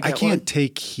you're not gonna I get can't one.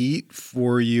 take heat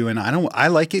for you, and I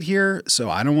like it here, so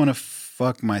I don't want to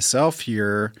fuck myself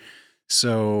here.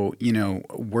 So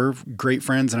we're great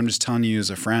friends, and I'm just telling you as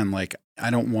a friend, like I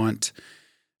don't want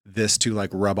this to like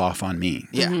rub off on me.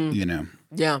 Yeah.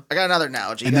 Yeah. I got another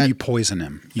analogy. And then you poison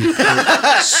him. You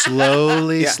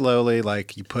slowly,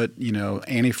 like you put,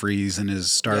 antifreeze in his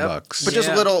Starbucks. But just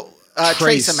a little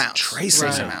trace amounts. Trace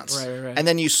Trace amounts. amounts. Right. And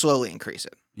then you slowly increase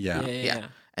it. Yeah. Yeah.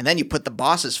 and then you put the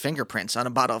boss's fingerprints on a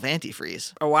bottle of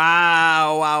antifreeze.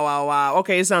 Wow.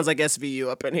 Okay, it sounds like SVU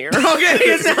up in here. Okay,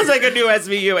 it sounds like a new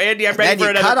SVU. Andy, I'm ready for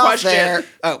Then you another cut question. off there.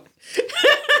 Oh.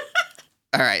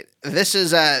 All right. This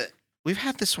is we've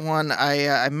had this one.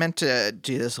 I meant to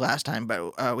do this last time,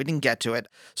 but we didn't get to it.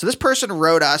 So this person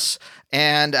wrote us,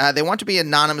 and they want to be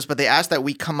anonymous, but they asked that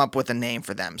we come up with a name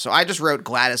for them. So I just wrote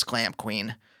Gladys Glamp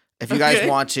Queen. If you guys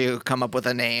want to come up with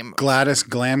a name. Gladys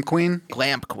Glam Queen?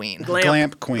 Glamp Queen.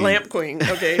 Glamp Queen. Glamp Queen.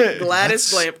 Okay. Gladys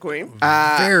Glamp Queen.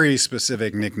 Very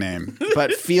specific nickname.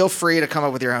 But feel free to come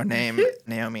up with your own name,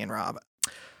 Naomi and Rob.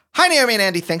 Hi, Naomi and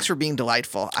Andy. Thanks for being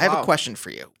delightful. I have a question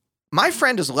for you. My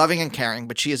friend is loving and caring,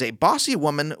 but she is a bossy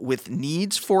woman with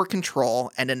needs for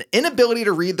control and an inability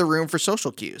to read the room for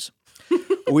social cues.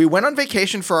 We went on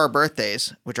vacation for our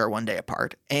birthdays, which are one day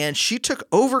apart, and she took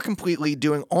over completely,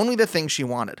 doing only the things she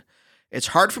wanted. It's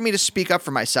hard for me to speak up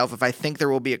for myself if I think there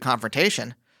will be a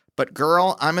confrontation, but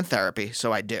girl, I'm in therapy,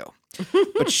 so I do.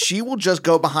 But she will just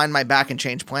go behind my back and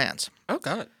change plans. Oh,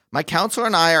 God. My counselor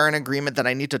and I are in agreement that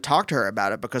I need to talk to her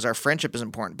about it because our friendship is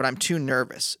important, but I'm too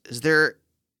nervous. Is there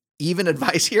even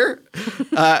advice here?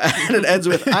 And it ends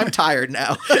with, I'm tired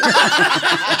now.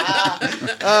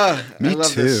 Me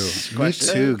too. Me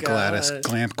too, Oh, Gladys God.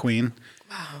 Glamp Queen.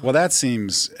 Well, that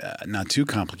seems not too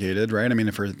complicated, right? I mean,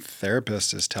 if her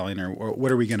therapist is telling her,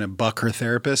 what are we going to buck her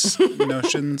therapist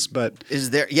notions? But Is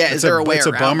there a way It's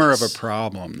a around bummer this? of a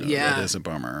problem. Though. Yeah. It is a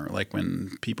bummer. Like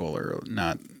when people are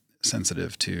not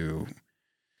sensitive to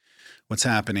what's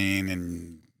happening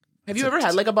and Have you ever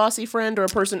had like a bossy friend or a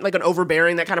person, like an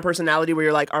overbearing, that kind of personality where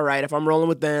you're like, all right, if I'm rolling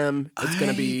with them, it's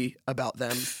going to be about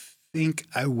them? think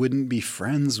I wouldn't be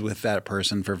friends with that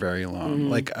person for very long.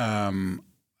 Like,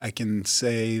 I can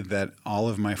say that all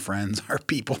of my friends are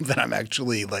people that I'm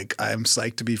actually like, I'm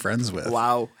psyched to be friends with.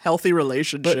 Wow. Healthy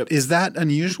relationship. But is that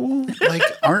unusual? Like,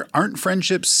 aren't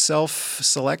friendships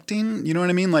self-selecting? You know what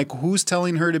I mean? Like, who's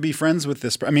telling her to be friends with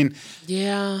this? I mean,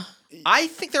 yeah. I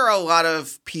think there are a lot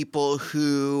of people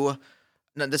who,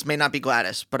 no, this may not be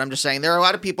Gladys, but I'm just saying there are a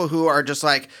lot of people who are just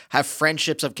like have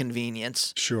friendships of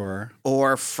convenience sure.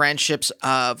 or friendships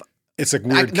of It's a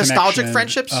weird nostalgic connection.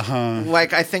 friendships.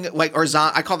 Like I think like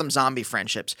I call them zombie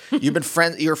friendships. You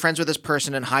were friends with this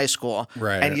person in high school,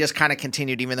 Right. and you just kind of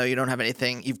continued even though you don't have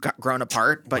anything. You've grown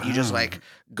apart, but you just like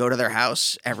go to their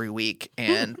house every week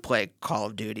and play Call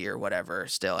of Duty or whatever.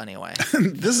 Still, anyway.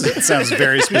 This sounds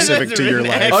very specific to your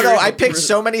life. Oh no, I picked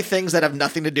so many things that have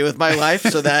nothing to do with my life,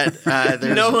 so that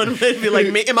there's No one would be like,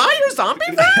 am I your zombie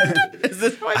friend? Is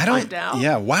this how I find out?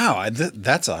 Yeah, wow.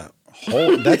 That's a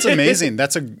whole. That's amazing.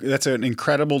 That's an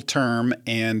incredible term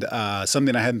and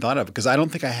something I hadn't thought of because I don't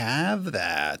think I have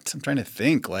that. I'm trying to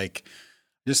think. Like,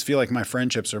 I just feel like my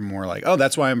friendships are more like, oh,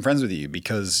 that's why I'm friends with you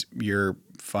because you're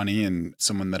funny and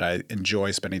someone that I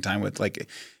enjoy spending time with. Like,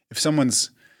 if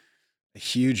someone's a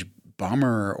huge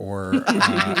bummer or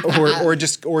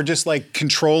just like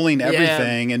controlling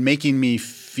everything and making me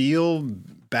feel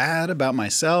bad about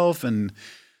myself, and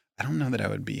I don't know that I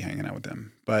would be hanging out with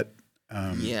them, but.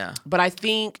 yeah. But I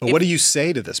think. But what do you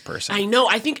say to this person? I know.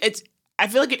 I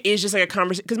feel like it is just like a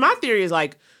conversation. Because my theory is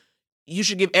like, you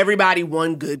should give everybody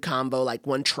one good combo, like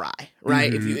one try,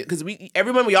 right? Because we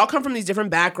all come from these different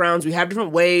backgrounds. We have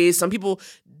different ways. Some people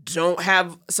don't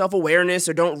have self-awareness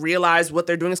or don't realize what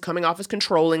they're doing is coming off as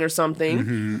controlling or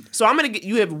something. So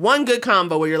you have one good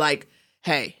combo where you're like,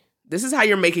 hey, this is how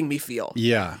you're making me feel.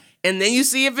 Yeah. And then you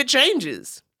see if it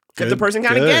changes. If the Good- person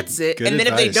kind of good- gets it. good And then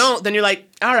if they advice. don't, then you're like,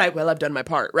 all right, well, I've done my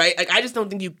part, right? Like, I just don't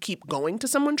think you keep going to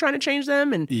someone trying to change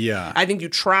them. And Yeah. I think you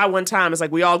try one time. It's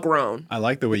like, we all grown. I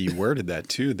like the way you worded that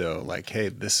too, though. Like, hey,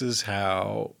 this is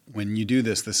how, when you do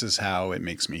this, this is how it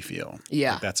makes me feel.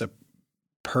 Yeah. Like, that's a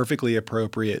perfectly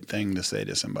appropriate thing to say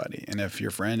to somebody. And if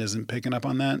your friend isn't picking up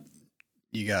on that,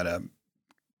 you got to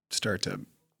start to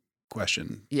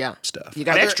question Yeah. stuff. You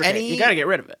got to Are there extricate. any- You got to get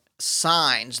rid of it.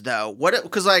 Signs though,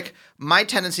 because like my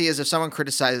tendency is if someone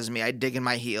criticizes me, I dig in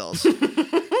my heels.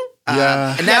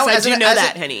 Yeah. And Yes, I as do an- know as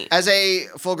that, a, Henny. As a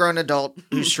full-grown adult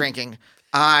who's shrinking,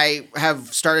 I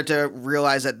have started to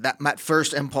realize that my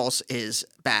first impulse is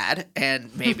bad,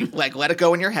 and maybe like let it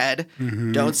go in your head.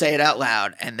 Don't say it out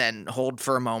loud, and then hold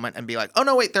for a moment and be like, "Oh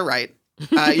no, wait, they're right."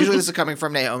 Usually, this is coming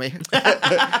from Naomi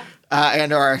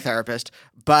and or our therapist.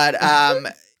 But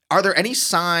are there any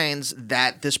signs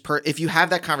that if you have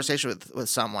that conversation with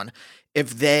someone,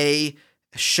 if they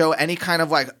show any kind of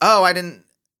like, "Oh, I didn't."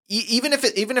 Even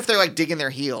if they're like digging their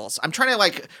heels, I'm trying to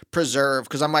like preserve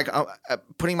because I'm like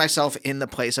putting myself in the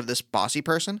place of this bossy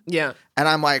person. Yeah. And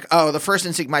I'm like, oh, the first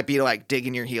instinct might be to like dig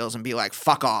in your heels and be like,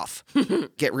 fuck off,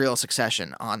 get real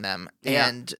succession on them. Yeah.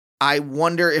 And I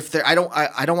wonder if I don't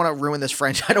want to ruin this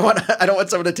friendship. I don't want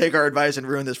someone to take our advice and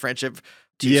ruin this friendship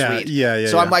too sweet. Yeah.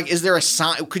 So I'm like, is there a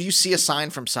sign? Could you see a sign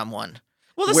from someone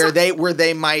Well, where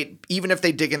they might, even if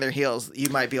they dig in their heels, you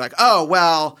might be like, oh,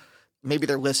 well, maybe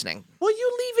they're listening. Well,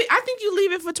 you leave it. I think you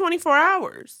leave it for 24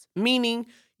 hours, meaning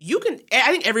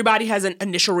I think everybody has an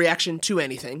initial reaction to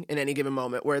anything in any given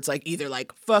moment where it's like either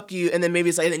like, fuck you. And then maybe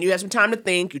it's like, then you have some time to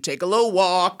think, you take a little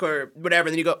walk or whatever.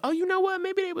 And then you go, oh, you know what?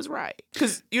 Maybe they was right.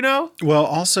 Cause Well,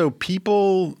 also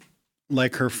people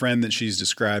like her friend that she's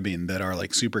describing that are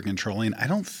like super controlling. I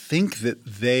don't think that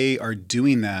they are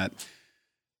doing that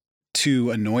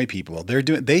to annoy people.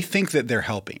 They think that they're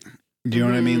helping. Do you know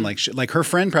what I mean? Like her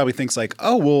friend probably thinks like,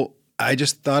 oh, well, I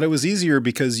just thought it was easier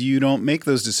because you don't make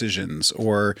those decisions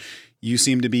or you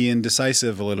seem to be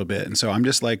indecisive a little bit. And so I'm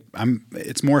just like,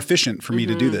 it's more efficient for me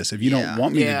to do this. If you don't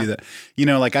want me to do that,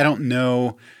 like, I don't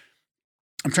know.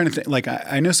 I'm trying to think, like,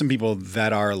 I know some people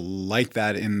that are like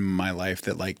that in my life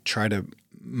that like try to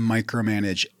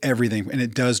micromanage everything. And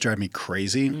it does drive me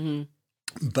crazy,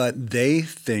 but they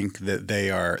think that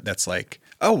that's like,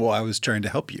 oh, well, I was trying to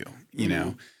help you, you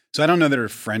know? So I don't know that her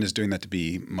friend is doing that to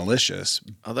be malicious.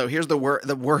 Although here's the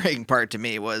worrying part to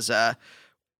me was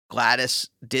Gladys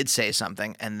did say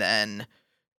something, and then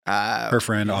her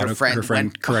friend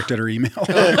corrected her email.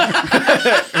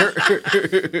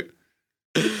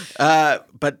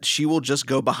 But she will just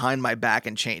go behind my back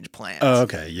and change plans. Oh,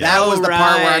 okay, yeah. That was the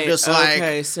part where I'm just like,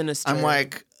 okay, sinister. I'm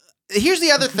like, here's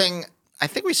the other thing. I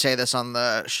think we say this on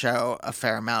the show a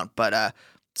fair amount, but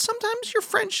sometimes your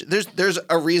friendship, there's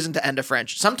a reason to end a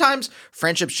friendship. Sometimes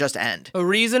friendships just end. A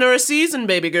reason or a season,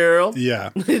 baby girl. Yeah.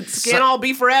 It can't all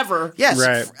be forever. Yes.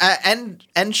 Right.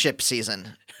 End ship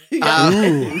season.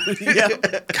 Ooh.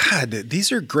 God,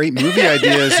 these are great movie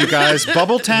ideas, you guys.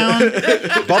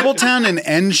 Bubbletown and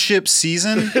End Ship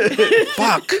Season.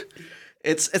 Fuck.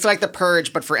 It's like The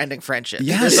Purge, but for ending friendship.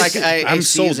 Yes. It's like I'm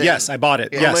sold. season. Yes, I bought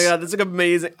it. Yeah. Yes. Oh my God, that's like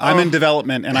amazing. I'm in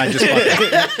development, and I just bought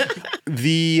it.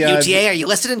 UTA, are you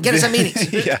listening? Get us some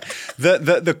meetings. Yeah.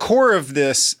 The core of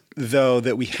this, though,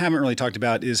 that we haven't really talked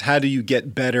about is how do you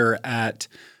get better at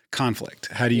conflict?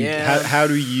 How do you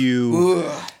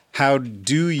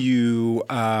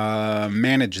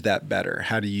manage that better?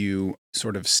 How do you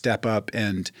sort of step up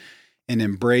and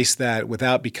embrace that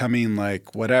without becoming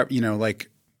like whatever, like,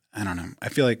 I don't know. I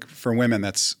feel like for women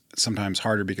that's sometimes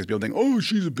harder because people think, oh,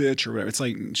 she's a bitch or whatever. It's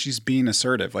like she's being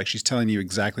assertive. Like she's telling you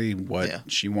exactly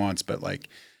what she wants. But like,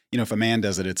 if a man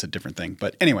does it, it's a different thing.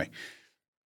 But anyway.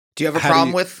 Do you have a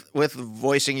problem with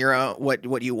voicing your own,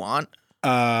 what you want?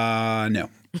 No.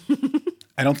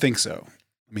 I don't think so.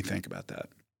 Let me think about that.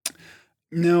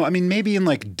 No, I mean, maybe in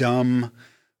like dumb,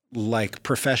 like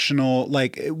professional,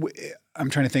 like I'm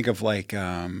trying to think of like,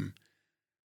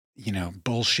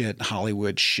 bullshit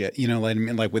Hollywood shit,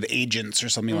 like with agents or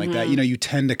something like that. You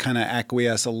tend to kind of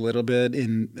acquiesce a little bit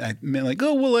in like,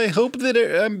 oh, well, I hope that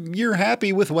you're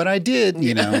happy with what I did,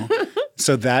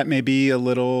 So that may be a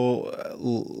little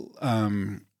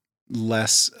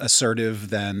less assertive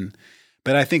than.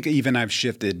 But I think even I've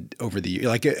shifted over the years.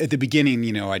 Like at the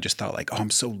beginning, I just thought like, oh, I'm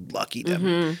so lucky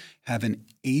to have an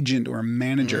agent or a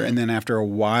manager. And then after a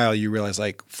while, you realize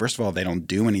like, first of all, they don't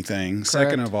do anything. Correct.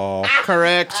 Second of all,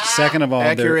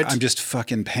 Accurate. I'm just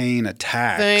fucking paying a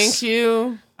tax. Thank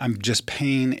you. I'm just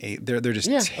paying they're just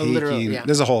taking. Literally, yeah.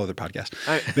 There's a whole other podcast.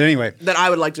 But anyway, that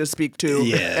I would like to speak to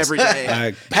every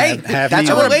day. Hey, that's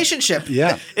a relationship.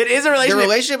 Yeah, it is a relationship. The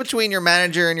relationship between your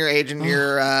manager and your agent,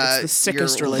 it's the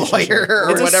sickest your relationship. lawyer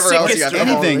or whatever else you have.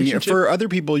 Anything for other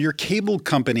people, your cable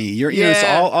company, it's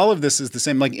all of this is the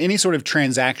same. Like any sort of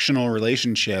transactional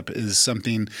relationship is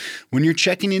something when you're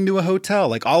checking into a hotel.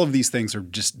 Like all of these things are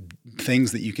just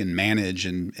things that you can manage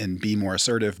and be more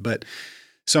assertive, but.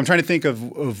 So I'm trying to think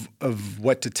of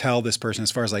what to tell this person as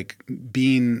far as like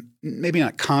being maybe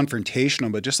not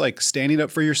confrontational, but just like standing up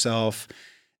for yourself.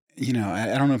 I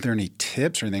don't know if there are any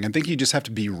tips or anything. I think you just have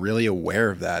to be really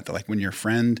aware of that. Like when your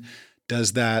friend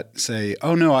does that, say,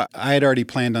 oh no, I had already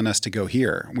planned on us to go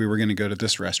here. We were going to go to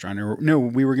this restaurant or no,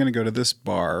 we were going to go to this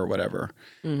bar or whatever.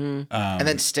 And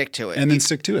then stick to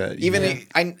it.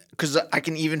 Even because I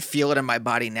can even feel it in my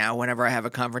body now whenever I have a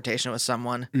confrontation with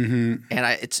someone, and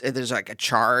there's like a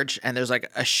charge and there's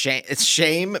like a shame. It's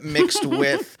shame mixed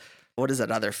with what is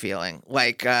that other feeling?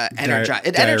 Like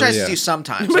it energizes you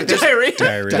sometimes. Like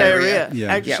Diarrhea.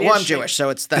 Yeah. Well, I'm Jewish, so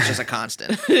that's just a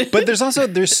constant. But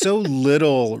there's so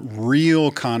little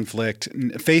real conflict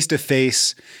face to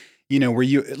face. Where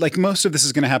you like most of this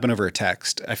is going to happen over a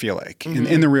text. I feel like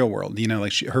in the real world,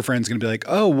 like her friend's going to be like,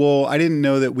 "Oh, well, I didn't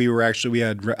know that we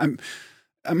had."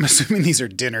 I'm assuming these are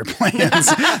dinner plans.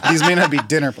 These may not be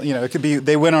dinner. It could be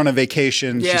they went on a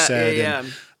vacation. She said.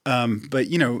 And, but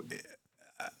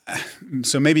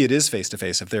so maybe it is face to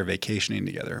face if they're vacationing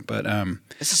together. But I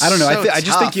don't know. I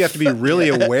just think you have to be really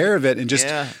aware of it and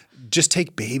just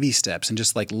take baby steps and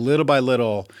just like little by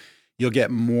little, you'll get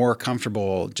more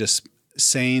comfortable just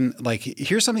saying like,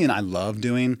 here's something that I love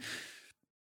doing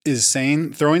is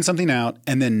throwing something out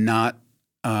and then not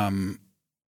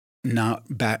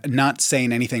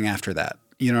saying anything after that.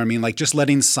 You know what I mean? Like just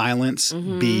letting silence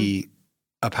be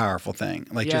a powerful thing.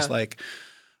 Like just like,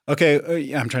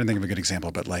 okay, I'm trying to think of a good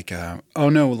example, but like, we're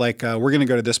going to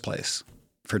go to this place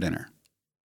for dinner.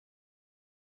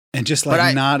 And just like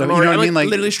you know what I mean? Like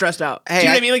literally stressed out. Hey, do you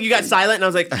know what I mean? Like you got silent and I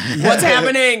was like, what's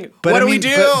happening? What do we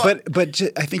do? But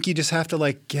I think you just have to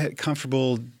like get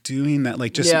comfortable doing that.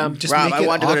 Like just Rob, make it I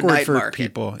wanted to go to awkward night for market.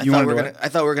 people. I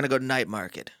thought we were going to go to night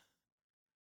market.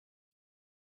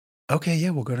 Okay,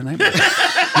 yeah, we'll go to night market.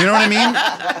 You know what I mean?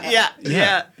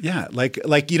 Yeah.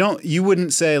 Like you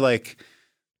wouldn't say like,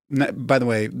 by the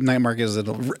way, night market is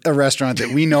a restaurant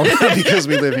that we know about because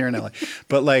we live here in LA.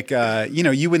 But like,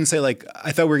 you wouldn't say like,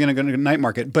 I thought we were going to go to night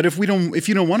market. But if you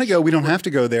don't want to go, we don't have to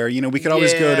go there. We could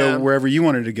always go to wherever you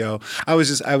wanted to go. I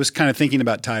was kind of thinking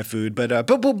about Thai food, but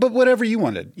whatever you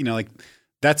wanted, like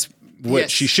that's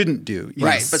what she shouldn't do.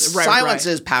 Right. But silence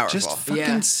is powerful. Just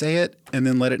fucking say it and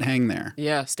then let it hang there.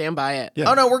 Yeah. Stand by it.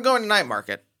 Yeah. Oh no, we're going to night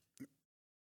market.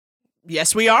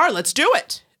 Yes, we are. Let's do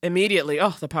it. Immediately.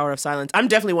 Oh, the power of silence. I'm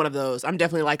definitely one of those. I'm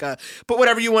definitely like but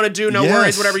whatever you want to do, no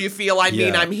worries, whatever you feel. I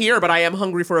mean, I'm here, but I am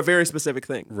hungry for a very specific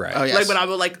thing. Right. Oh, yes. Like, but I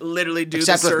will like literally do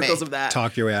the circles of that.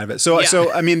 Talk your way out of it.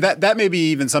 So I mean, that may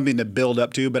be even something to build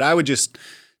up to, but I would just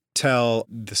tell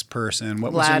this person,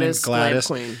 what was her name? Gladys.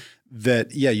 Queen.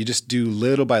 That, you just do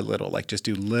little by little, like just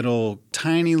do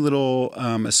tiny little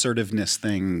assertiveness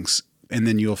things. And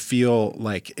then you'll feel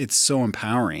like it's so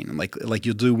empowering. Like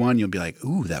you'll do one, you'll be like,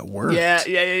 ooh, that worked.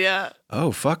 Yeah.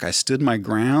 Oh, fuck, I stood my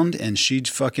ground and she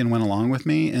fucking went along with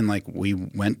me. And like we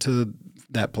went to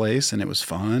that place and it was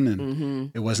fun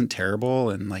and it wasn't terrible.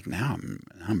 And like now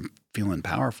I'm feeling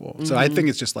powerful. So I think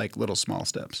it's just like little small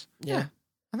steps. Yeah,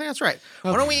 I think that's right.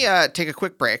 Why don't we take a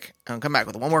quick break and come back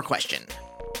with one more question?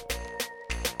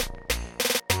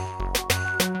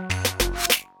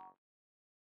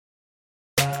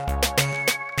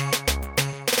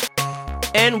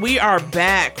 And we are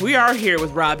back. We are here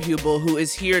with Rob Huebel, who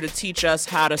is here to teach us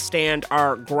how to stand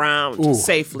our ground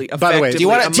safely, effectively, by the way, do you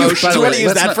want to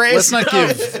use that phrase? Let's not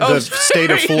give the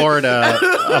state of Florida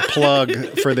a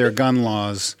plug for their gun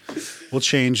laws. We'll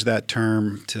change that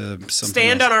term to something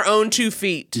Stand else. on our own 2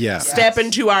 feet. Yeah. Step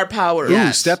into our power.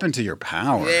 Ooh, step into your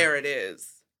power. There it is.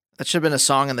 That should have been a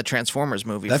song in the Transformers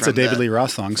movie. That's a David Lee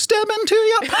Roth song. Step into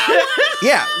your power.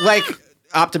 Yeah, like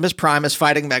Optimus Prime is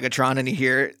fighting Megatron, and you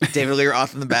hear David Lee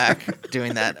Roth in the back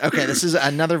doing that. Okay, this is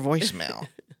another voicemail.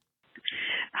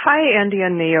 Hi, Andy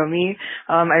and Naomi.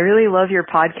 I really love your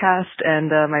podcast, and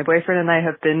my boyfriend and I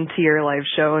have been to your live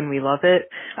show, and we love it.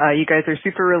 You guys are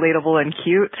super relatable and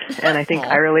cute, and I think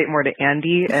I relate more to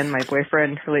Andy, and my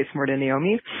boyfriend relates more to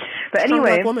Naomi. But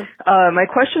anyway, my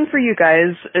question for you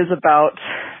guys is about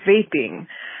vaping.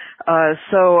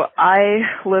 So I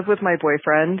live with my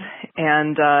boyfriend,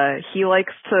 and he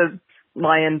likes to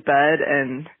lie in bed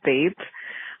and vape.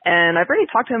 And I've already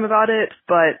talked to him about it,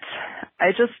 but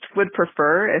I just would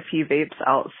prefer if he vapes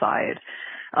outside.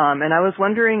 And I was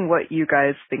wondering what you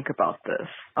guys think about this.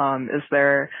 Is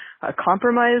there a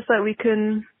compromise that we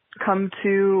can come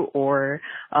to, or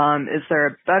is there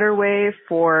a better way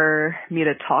for me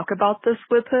to talk about this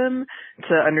with him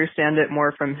to understand it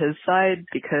more from his side?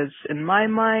 Because in my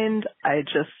mind, I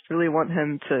just really want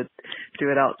him to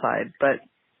do it outside. But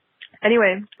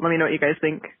anyway, let me know what you guys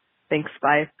think. Thanks.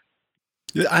 Bye.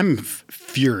 I'm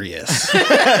furious.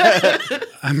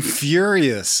 I'm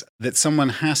furious that someone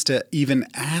has to even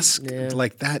ask.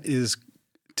 Like, that is,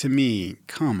 to me,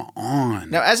 come on.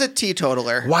 Now, as a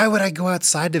teetotaler, why would I go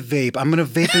outside to vape? I'm going to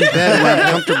vape in bed when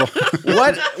I'm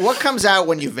comfortable. What comes out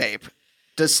when you vape?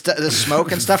 Does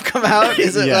smoke and stuff come out?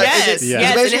 Is it yes, basically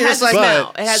it has just like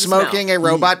smell. It has smoking smell. a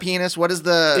robot penis? What is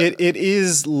the? It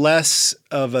is less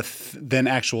of than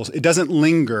actual. It doesn't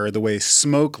linger the way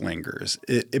smoke lingers.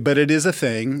 But it is a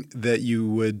thing that you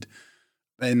would.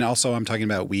 And also, I'm talking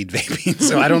about weed vaping,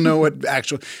 so I don't know what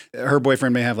actual. Her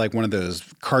boyfriend may have like one of those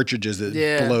cartridges that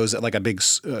blows at like a big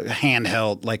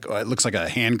handheld, like it looks like a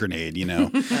hand grenade,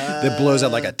 that blows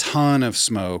out like a ton of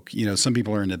smoke. Some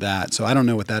people are into that, so I don't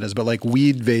know what that is. But like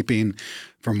weed vaping,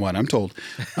 from what I'm told,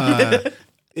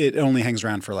 it only hangs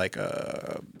around for like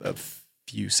a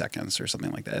few seconds or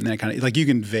something like that, and then it kind of like you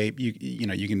can vape,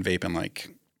 you can vape in like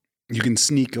You can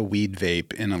sneak a weed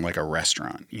vape in a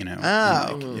restaurant, you know?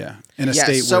 Oh. In a Yeah,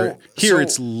 state so- where here so-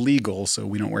 it's legal, so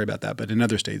we don't worry about that. But in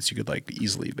other states, you could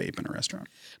easily vape in a restaurant.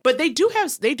 But they do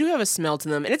have a smell to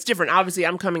them, and it's different. Obviously,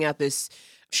 I'm coming at this.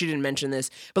 She didn't mention this,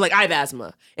 but I have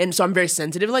asthma, and so I'm very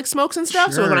sensitive to smokes and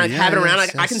stuff. so when I have it around,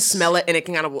 I can smell it, and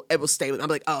it will stay with. I'm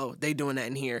like, oh, they doing that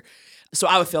in here. So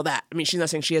I would feel that. I mean, she's not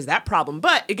saying she has that problem,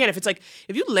 but again, if it's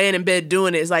if you laying in bed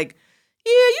doing it, it's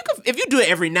yeah, you could if you do it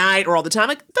every night or all the time,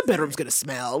 the bedroom's gonna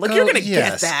smell. You're gonna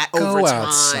get that over time.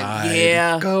 Outside.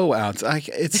 Yeah. Go outside.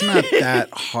 It's not that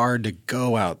hard to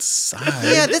go outside.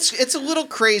 Yeah, it's a little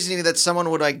crazy to me that someone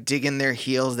would dig in their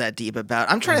heels that deep about.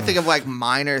 I'm trying to think of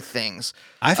minor things.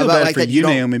 I feel about, bad for that you,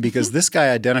 don't- Naomi, because this guy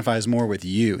identifies more with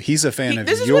you. He's a fan of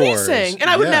This is yours. what he's saying,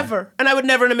 and I would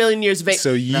never in a million years vape.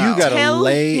 So you gotta Tell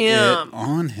lay him. it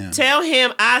on him. Tell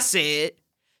him I said,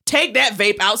 take that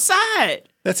vape outside.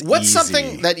 That's What's easy.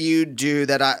 something that you do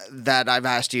that I've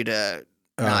asked you to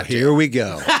not do? Here we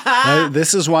go.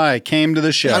 This is why I came to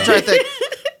the show. I'm trying to think.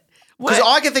 Because What?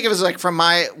 all I can think of is from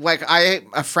my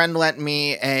a friend lent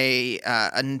me a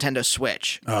Nintendo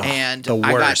Switch, and the I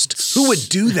got worst. Who would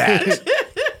do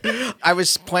that? I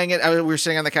was playing it. We were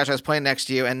sitting on the couch. I was playing next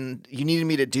to you, and you needed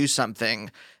me to do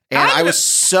something, and I was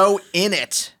so in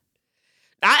it.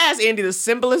 I asked Andy the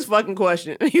simplest fucking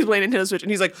question. He's playing Nintendo Switch, and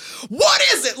he's like, "What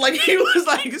is it?" He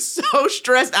was so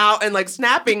stressed out and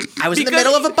snapping. I was in the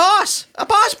middle of a boss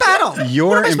battle. Your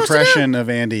What am I supposed to do? impression of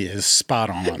Andy is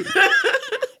spot on.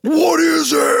 What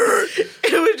is it?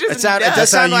 It was just It does That's how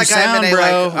sound you like I'm in sound, a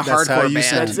bro. a That's how hardcore you band.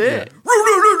 sound. That's it.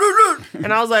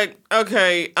 And I was like,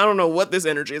 okay, I don't know what this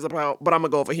energy is about, but I'm gonna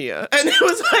go over here. And it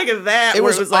was that. It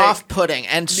where was off-putting,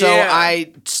 and so Yeah.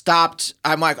 I stopped.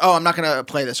 I'm like, oh, I'm not gonna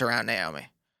play this around Naomi.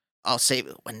 I'll save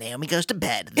it when Naomi goes to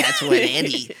bed. That's when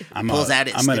Andy pulls out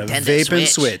his I'm gonna Nintendo vape and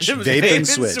Switch. switch. Vape and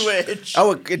switch.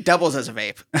 Oh, it doubles as a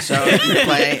vape. So you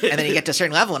play, and then you get to a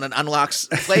certain level, and it unlocks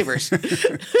flavors.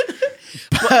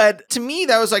 But to me,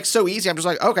 that was so easy. I'm just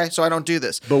like, okay, so I don't do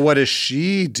this. But what does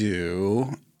she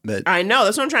do that I know.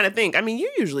 That's what I'm trying to think. I mean,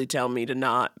 you usually tell me to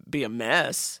not be a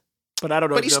mess, but I don't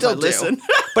know But if you I still do. listen.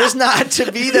 But it's not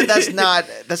to me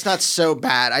that's not so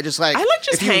bad. I just I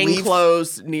just if you hang leave-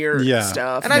 clothes near Yeah.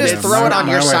 stuff. and I just Yeah, throw it on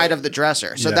my your wife- side of the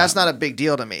dresser. So Yeah. that's not a big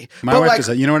deal to me. My but wife does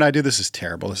that. You know what I do? This is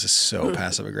terrible. This is so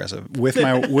passive aggressive.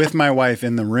 With my wife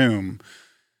in the room,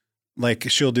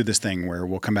 she'll do this thing where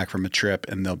we'll come back from a trip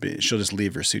and she'll just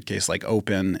leave her suitcase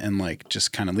open and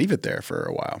just kind of leave it there for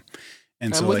a while.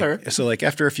 And I'm so with her. So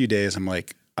after a few days, I'm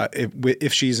like,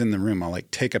 if she's in the room, I'll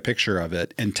take a picture of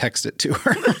it and text it to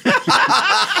her.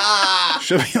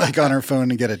 She'll be on her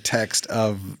phone and get a text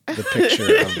of the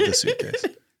picture of the suitcase.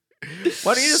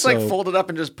 Why don't you just So- fold it up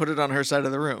and just put it on her side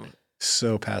of the room?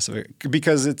 So passive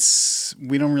because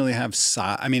we don't really have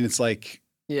I mean, it's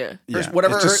yeah.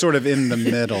 whatever it's just her- sort of in the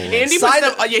middle. Andy puts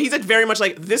them, he's very much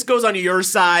this goes on your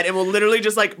side and will literally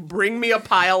just bring me a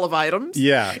pile of items.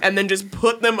 Yeah. And then just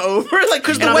put them over.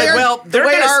 Because the I'm way like, our- they're the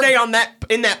way going to our- stay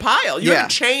in that pile. You Yeah. haven't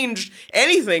changed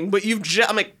anything, but you've just,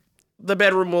 I'm like, the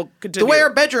bedroom will continue. The way our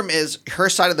bedroom is, her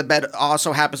side of the bed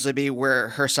also happens to be where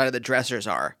her side of the dressers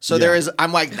are. So Yeah.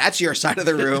 I'm like, that's your side of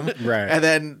the room. Right. And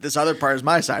then this other part is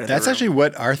my side of That's the room. actually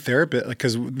what our therapist,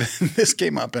 because this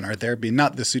came up in our therapy,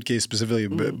 not the suitcase specifically,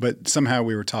 but somehow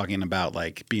we were talking about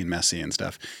being messy and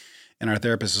stuff. And our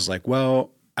therapist was like, well,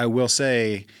 I will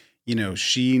say,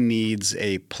 she needs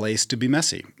a place to be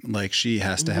messy. She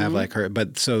has to have her,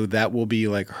 but so that will be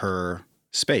her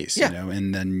space,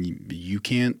 and then you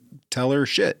can't tell her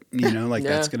shit,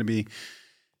 that's going to be.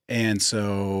 And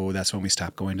so that's when we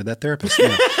stopped going to that therapist.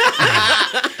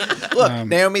 Look,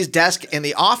 Naomi's desk in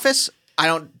the office, I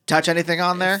don't touch anything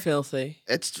on there. Filthy.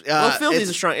 It's Filthy it's- is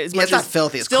a strong. it's not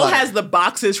filthy. It's still clutter. has the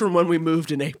boxes from when we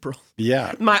moved in April.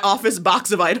 Yeah. My office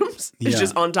box of items is Yeah.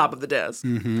 just on top of the desk,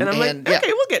 and I'm And, like, yeah.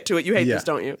 okay, we'll get to it. You hate Yeah. this,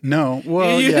 don't you? No.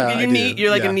 Well, you, yeah, I you're neat. do.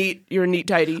 You're like Yeah. a neat. You're a neat,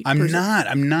 tidy. I'm person. not.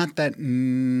 I'm not that.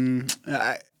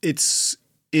 It's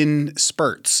in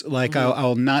spurts.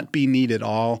 I'll not be neat at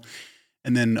all,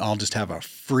 and then I'll just have a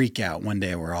freak out one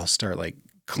day where I'll start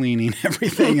cleaning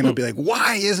everything, and I'll be like,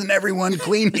 "Why isn't everyone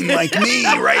cleaning like me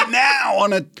right now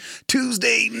on a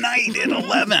Tuesday night at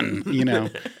 11?"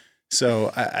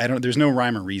 So I don't. There's no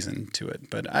rhyme or reason to it,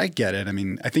 but I get it. I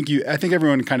mean, I think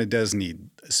everyone kind of does need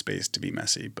a space to be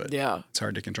messy, but Yeah. it's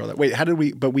hard to control that. Wait, how did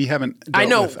we? But we haven't. I dealt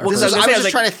know. with our Well, 'cause I was I was gonna say,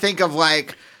 just trying to think of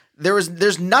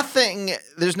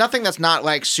there's nothing that's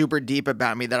not super deep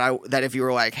about me that if you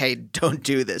were like, hey, don't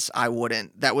do this, I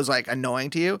wouldn't. That was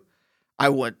annoying to you, I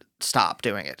would stop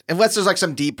doing it unless there's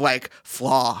some deep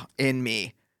flaw in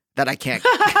me that I can't.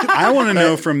 I want to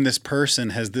know from this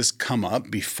person, has this come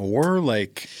up before?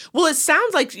 Like, Well, it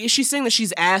sounds like she's saying that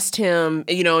she's asked him,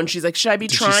 and she's like, should I be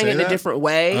Did she trying say it in a that? different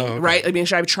way? Oh, okay. Right? I mean,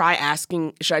 should I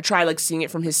try like seeing it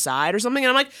from his side or something? And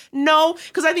I'm like, no,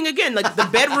 because I think, again, like the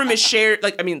bedroom is shared,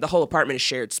 like, I mean, the whole apartment is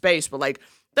shared space, but like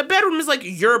the bedroom is like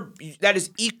that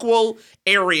is equal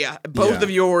area, both of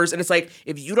yours. And it's like,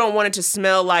 if you don't want it to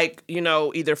smell like,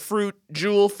 either fruit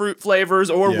flavors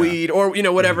or weed or,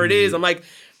 whatever it is, I'm like,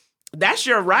 that's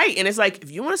your right. And it's like,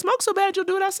 if you want to smoke so bad, you'll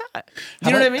do it outside.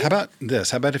 You know what I mean? How about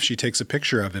this? How about if she takes a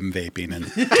picture of him vaping and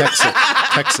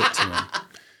texts it to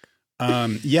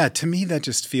him? Yeah, to me, that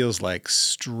just feels like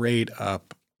straight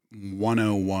up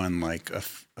 101, like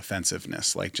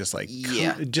offensiveness. Like, just like,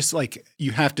 just like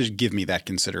you have to give me that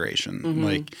consideration.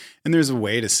 Like, and there's a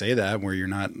way to say that where you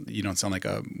don't sound like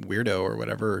a weirdo or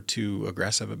whatever, or too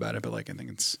aggressive about it. But like, I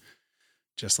think it's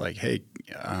just like, hey,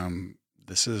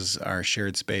 this is our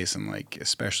shared space, and like,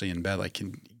 especially in bed, like,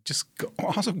 can just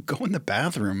also go in the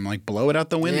bathroom, like blow it out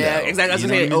the window. Yeah, exactly. I was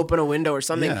going to say, open a window or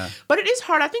something. Yeah. But it is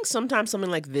hard. I think sometimes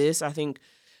something like this, I think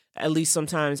at least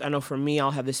sometimes, I know for me,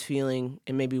 I'll have this feeling,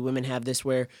 and maybe women have this,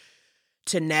 where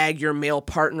to nag your male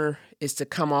partner is to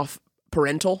come off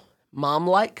parental,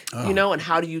 mom-like, and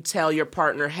how do you tell your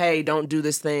partner, hey, don't do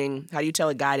this thing? How do you tell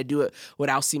a guy to do it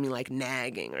without seeming like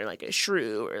nagging or like a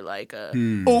shrew or like a,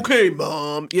 okay,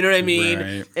 mom, you know what I mean?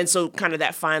 Right. And so kind of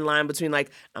that fine line between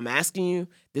like, I'm asking you,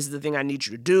 this is the thing I need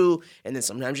you to do, and then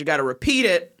sometimes you got to repeat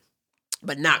it,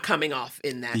 but not coming off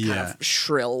in that kind of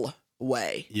shrill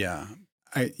way. Yeah.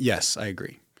 Yes, I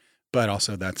agree. But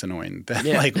also that's annoying. That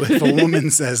like if a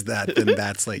woman says that, then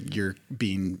that's like you're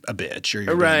being a bitch, or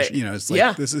you're being, it's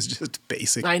like this is just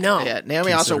basic. I know. Yeah,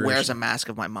 Naomi also wears a mask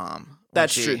of my mom.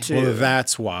 That's true too. Well,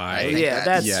 that's why.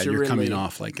 That's you're really, coming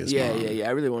off like his mom. Yeah.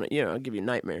 I really want to, I'll give you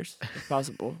nightmares if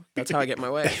possible. That's how I get my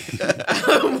way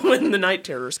when the night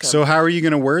terrors come. So how are you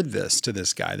going to word this to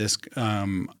this guy?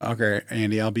 Okay,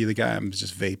 Andy, I'll be the guy. I'm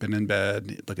just vaping in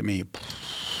bed. Look at me.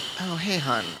 Oh, hey,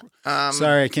 hun.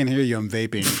 Sorry, I can't hear you. I'm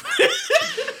vaping.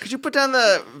 Could you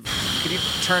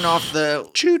turn off the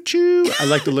choo choo? I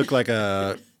like to look like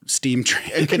a steam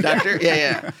train conductor.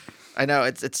 Yeah. I know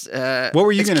it's. What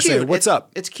were you going to say? What's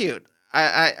up? It's cute.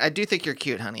 I do think you're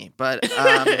cute, honey. But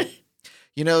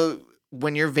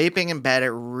when you're vaping in bed,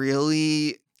 it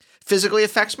really physically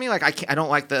affects me. Like I don't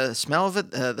like the smell of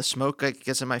it. The smoke like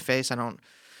gets in my face.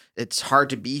 It's hard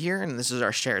to be here, and this is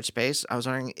our shared space. I was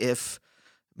wondering if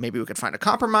maybe we could find a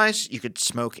compromise. You could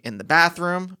smoke in the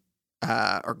bathroom,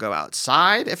 or go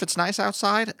outside if it's nice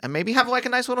outside, and maybe have like a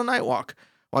nice little night walk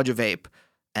while you vape.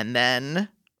 And then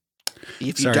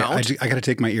if you don't, I got to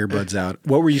take my earbuds out.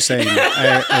 What were you saying?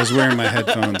 I was wearing my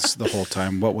headphones the whole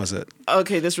time. What was it?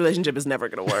 Okay, this relationship is never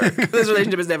going to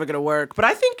work. But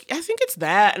I think it's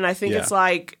that, and I think it's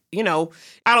like, I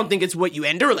don't think it's what you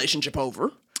end a relationship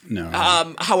over. No.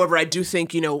 However, I do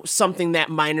think, something that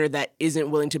minor that isn't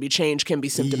willing to be changed can be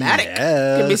symptomatic.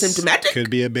 Yes.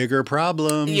 Could be a bigger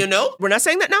problem. We're not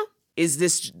saying that now. Is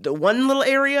this the one little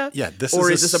area? Yeah.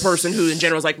 Or is this a person who in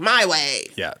general is like, my way?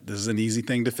 Yeah. This is an easy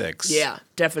thing to fix. Yeah,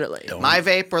 definitely. My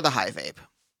vape or the high vape?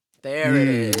 There it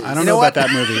is. I don't know about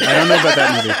that movie.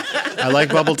 I like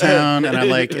Bubbletown, and I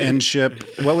like End Ship.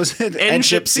 What was it? End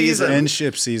Ship Season. End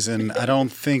Ship Season. I don't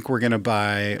think we're going to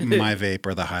buy my vape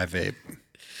or the high vape.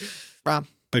 Rob.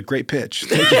 But great pitch.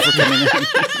 Thank you for coming in.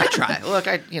 I try. Look,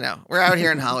 we're out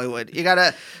here in Hollywood. You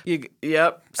gotta.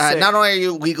 Yep. Not only are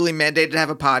you legally mandated to have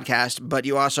a podcast, but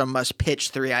you also must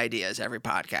pitch 3 ideas every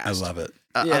podcast. I love it.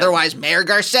 Otherwise, Mayor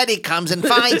Garcetti comes and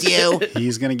finds you.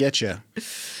 He's gonna get you.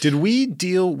 Did we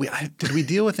deal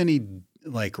with any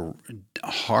like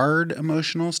hard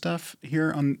emotional stuff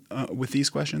here on with these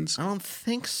questions? I don't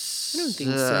think so.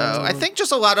 I think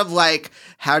just a lot of like,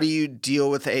 how do you deal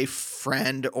with a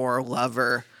friend or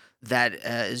lover that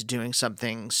is doing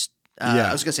something?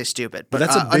 I was gonna say stupid, but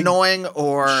that's annoying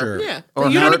or or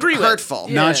you don't agree with. Hurtful,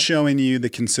 not showing you the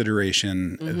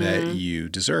consideration that you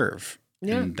deserve.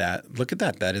 Yeah. And look at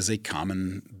that. That is a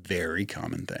very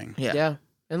common thing. Yeah.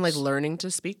 And like learning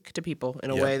to speak to people in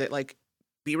a way that like,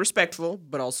 be respectful,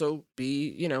 but also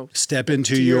be, step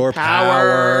into your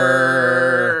power.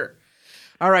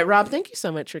 All right, Rob, thank you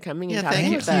so much for coming and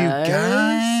talking with us. Thank you,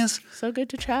 guys. So good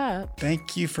to chat.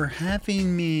 Thank you for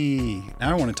having me. Now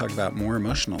I want to talk about more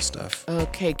emotional stuff.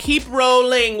 Okay, keep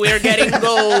rolling. We're getting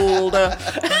gold.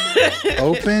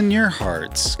 Open your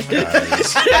hearts,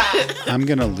 guys. I'm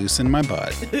going to loosen my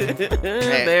butt.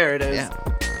 There it is. Yeah,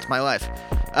 it's my life.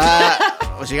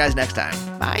 We'll see you guys next time.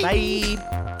 Bye.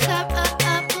 Bye.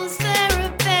 Couples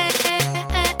therapy.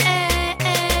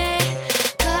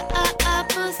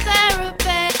 Couples therapy.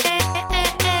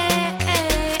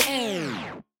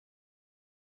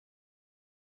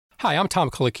 Hi, I'm Tom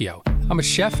Colicchio. I'm a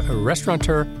chef, a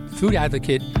restaurateur, food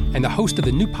advocate, and the host of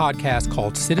the new podcast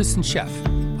called Citizen Chef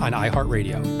on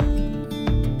iHeartRadio.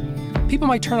 People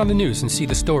might turn on the news and see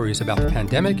the stories about the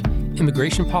pandemic,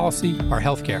 immigration policy, or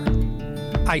healthcare.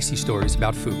 I see stories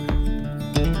about food.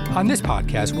 On this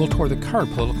podcast, we'll tour the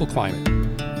current political climate,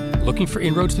 looking for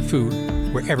inroads to food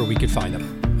wherever we could find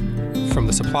them. From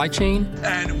the supply chain,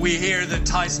 and we hear that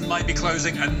Tyson might be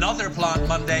closing another plant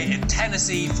Monday in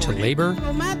Tennessee to labor,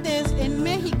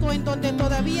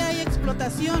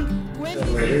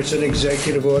 It's an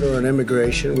executive order on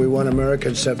immigration. We want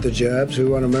Americans to have the jobs. We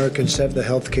want Americans to have the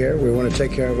health care. We want to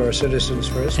take care of our citizens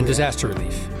first. And disaster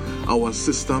relief. Our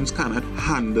systems cannot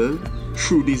handle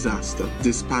true disaster,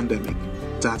 this pandemic.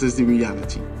 That is the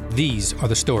reality. These are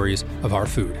the stories of our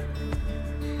food.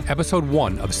 Episode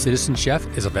 1 of Citizen Chef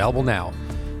is available now.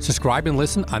 Subscribe and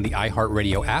listen on the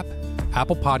iHeartRadio app,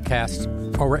 Apple Podcasts,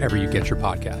 or wherever you get your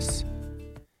podcasts.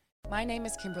 My name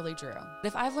is Kimberly Drew.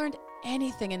 If I've learned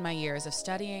anything in my years of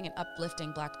studying and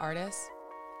uplifting Black artists,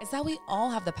 it's that we all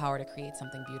have the power to create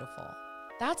something beautiful.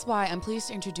 That's why I'm pleased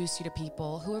to introduce you to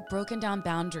people who have broken down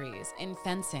boundaries in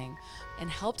fencing and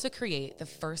helped to create the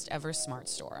first ever smart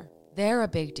store. They're a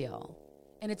big deal,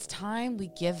 and it's time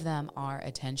we give them our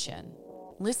attention.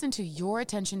 Listen to Your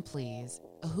Attention Please,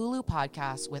 a Hulu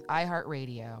podcast with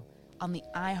iHeartRadio on the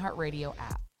iHeartRadio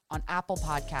app, on Apple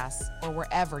Podcasts, or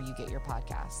wherever you get your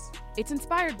podcasts. It's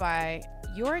inspired by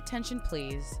Your Attention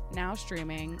Please, now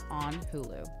streaming on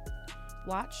Hulu.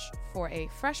 Watch for a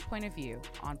fresh point of view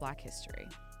on Black history.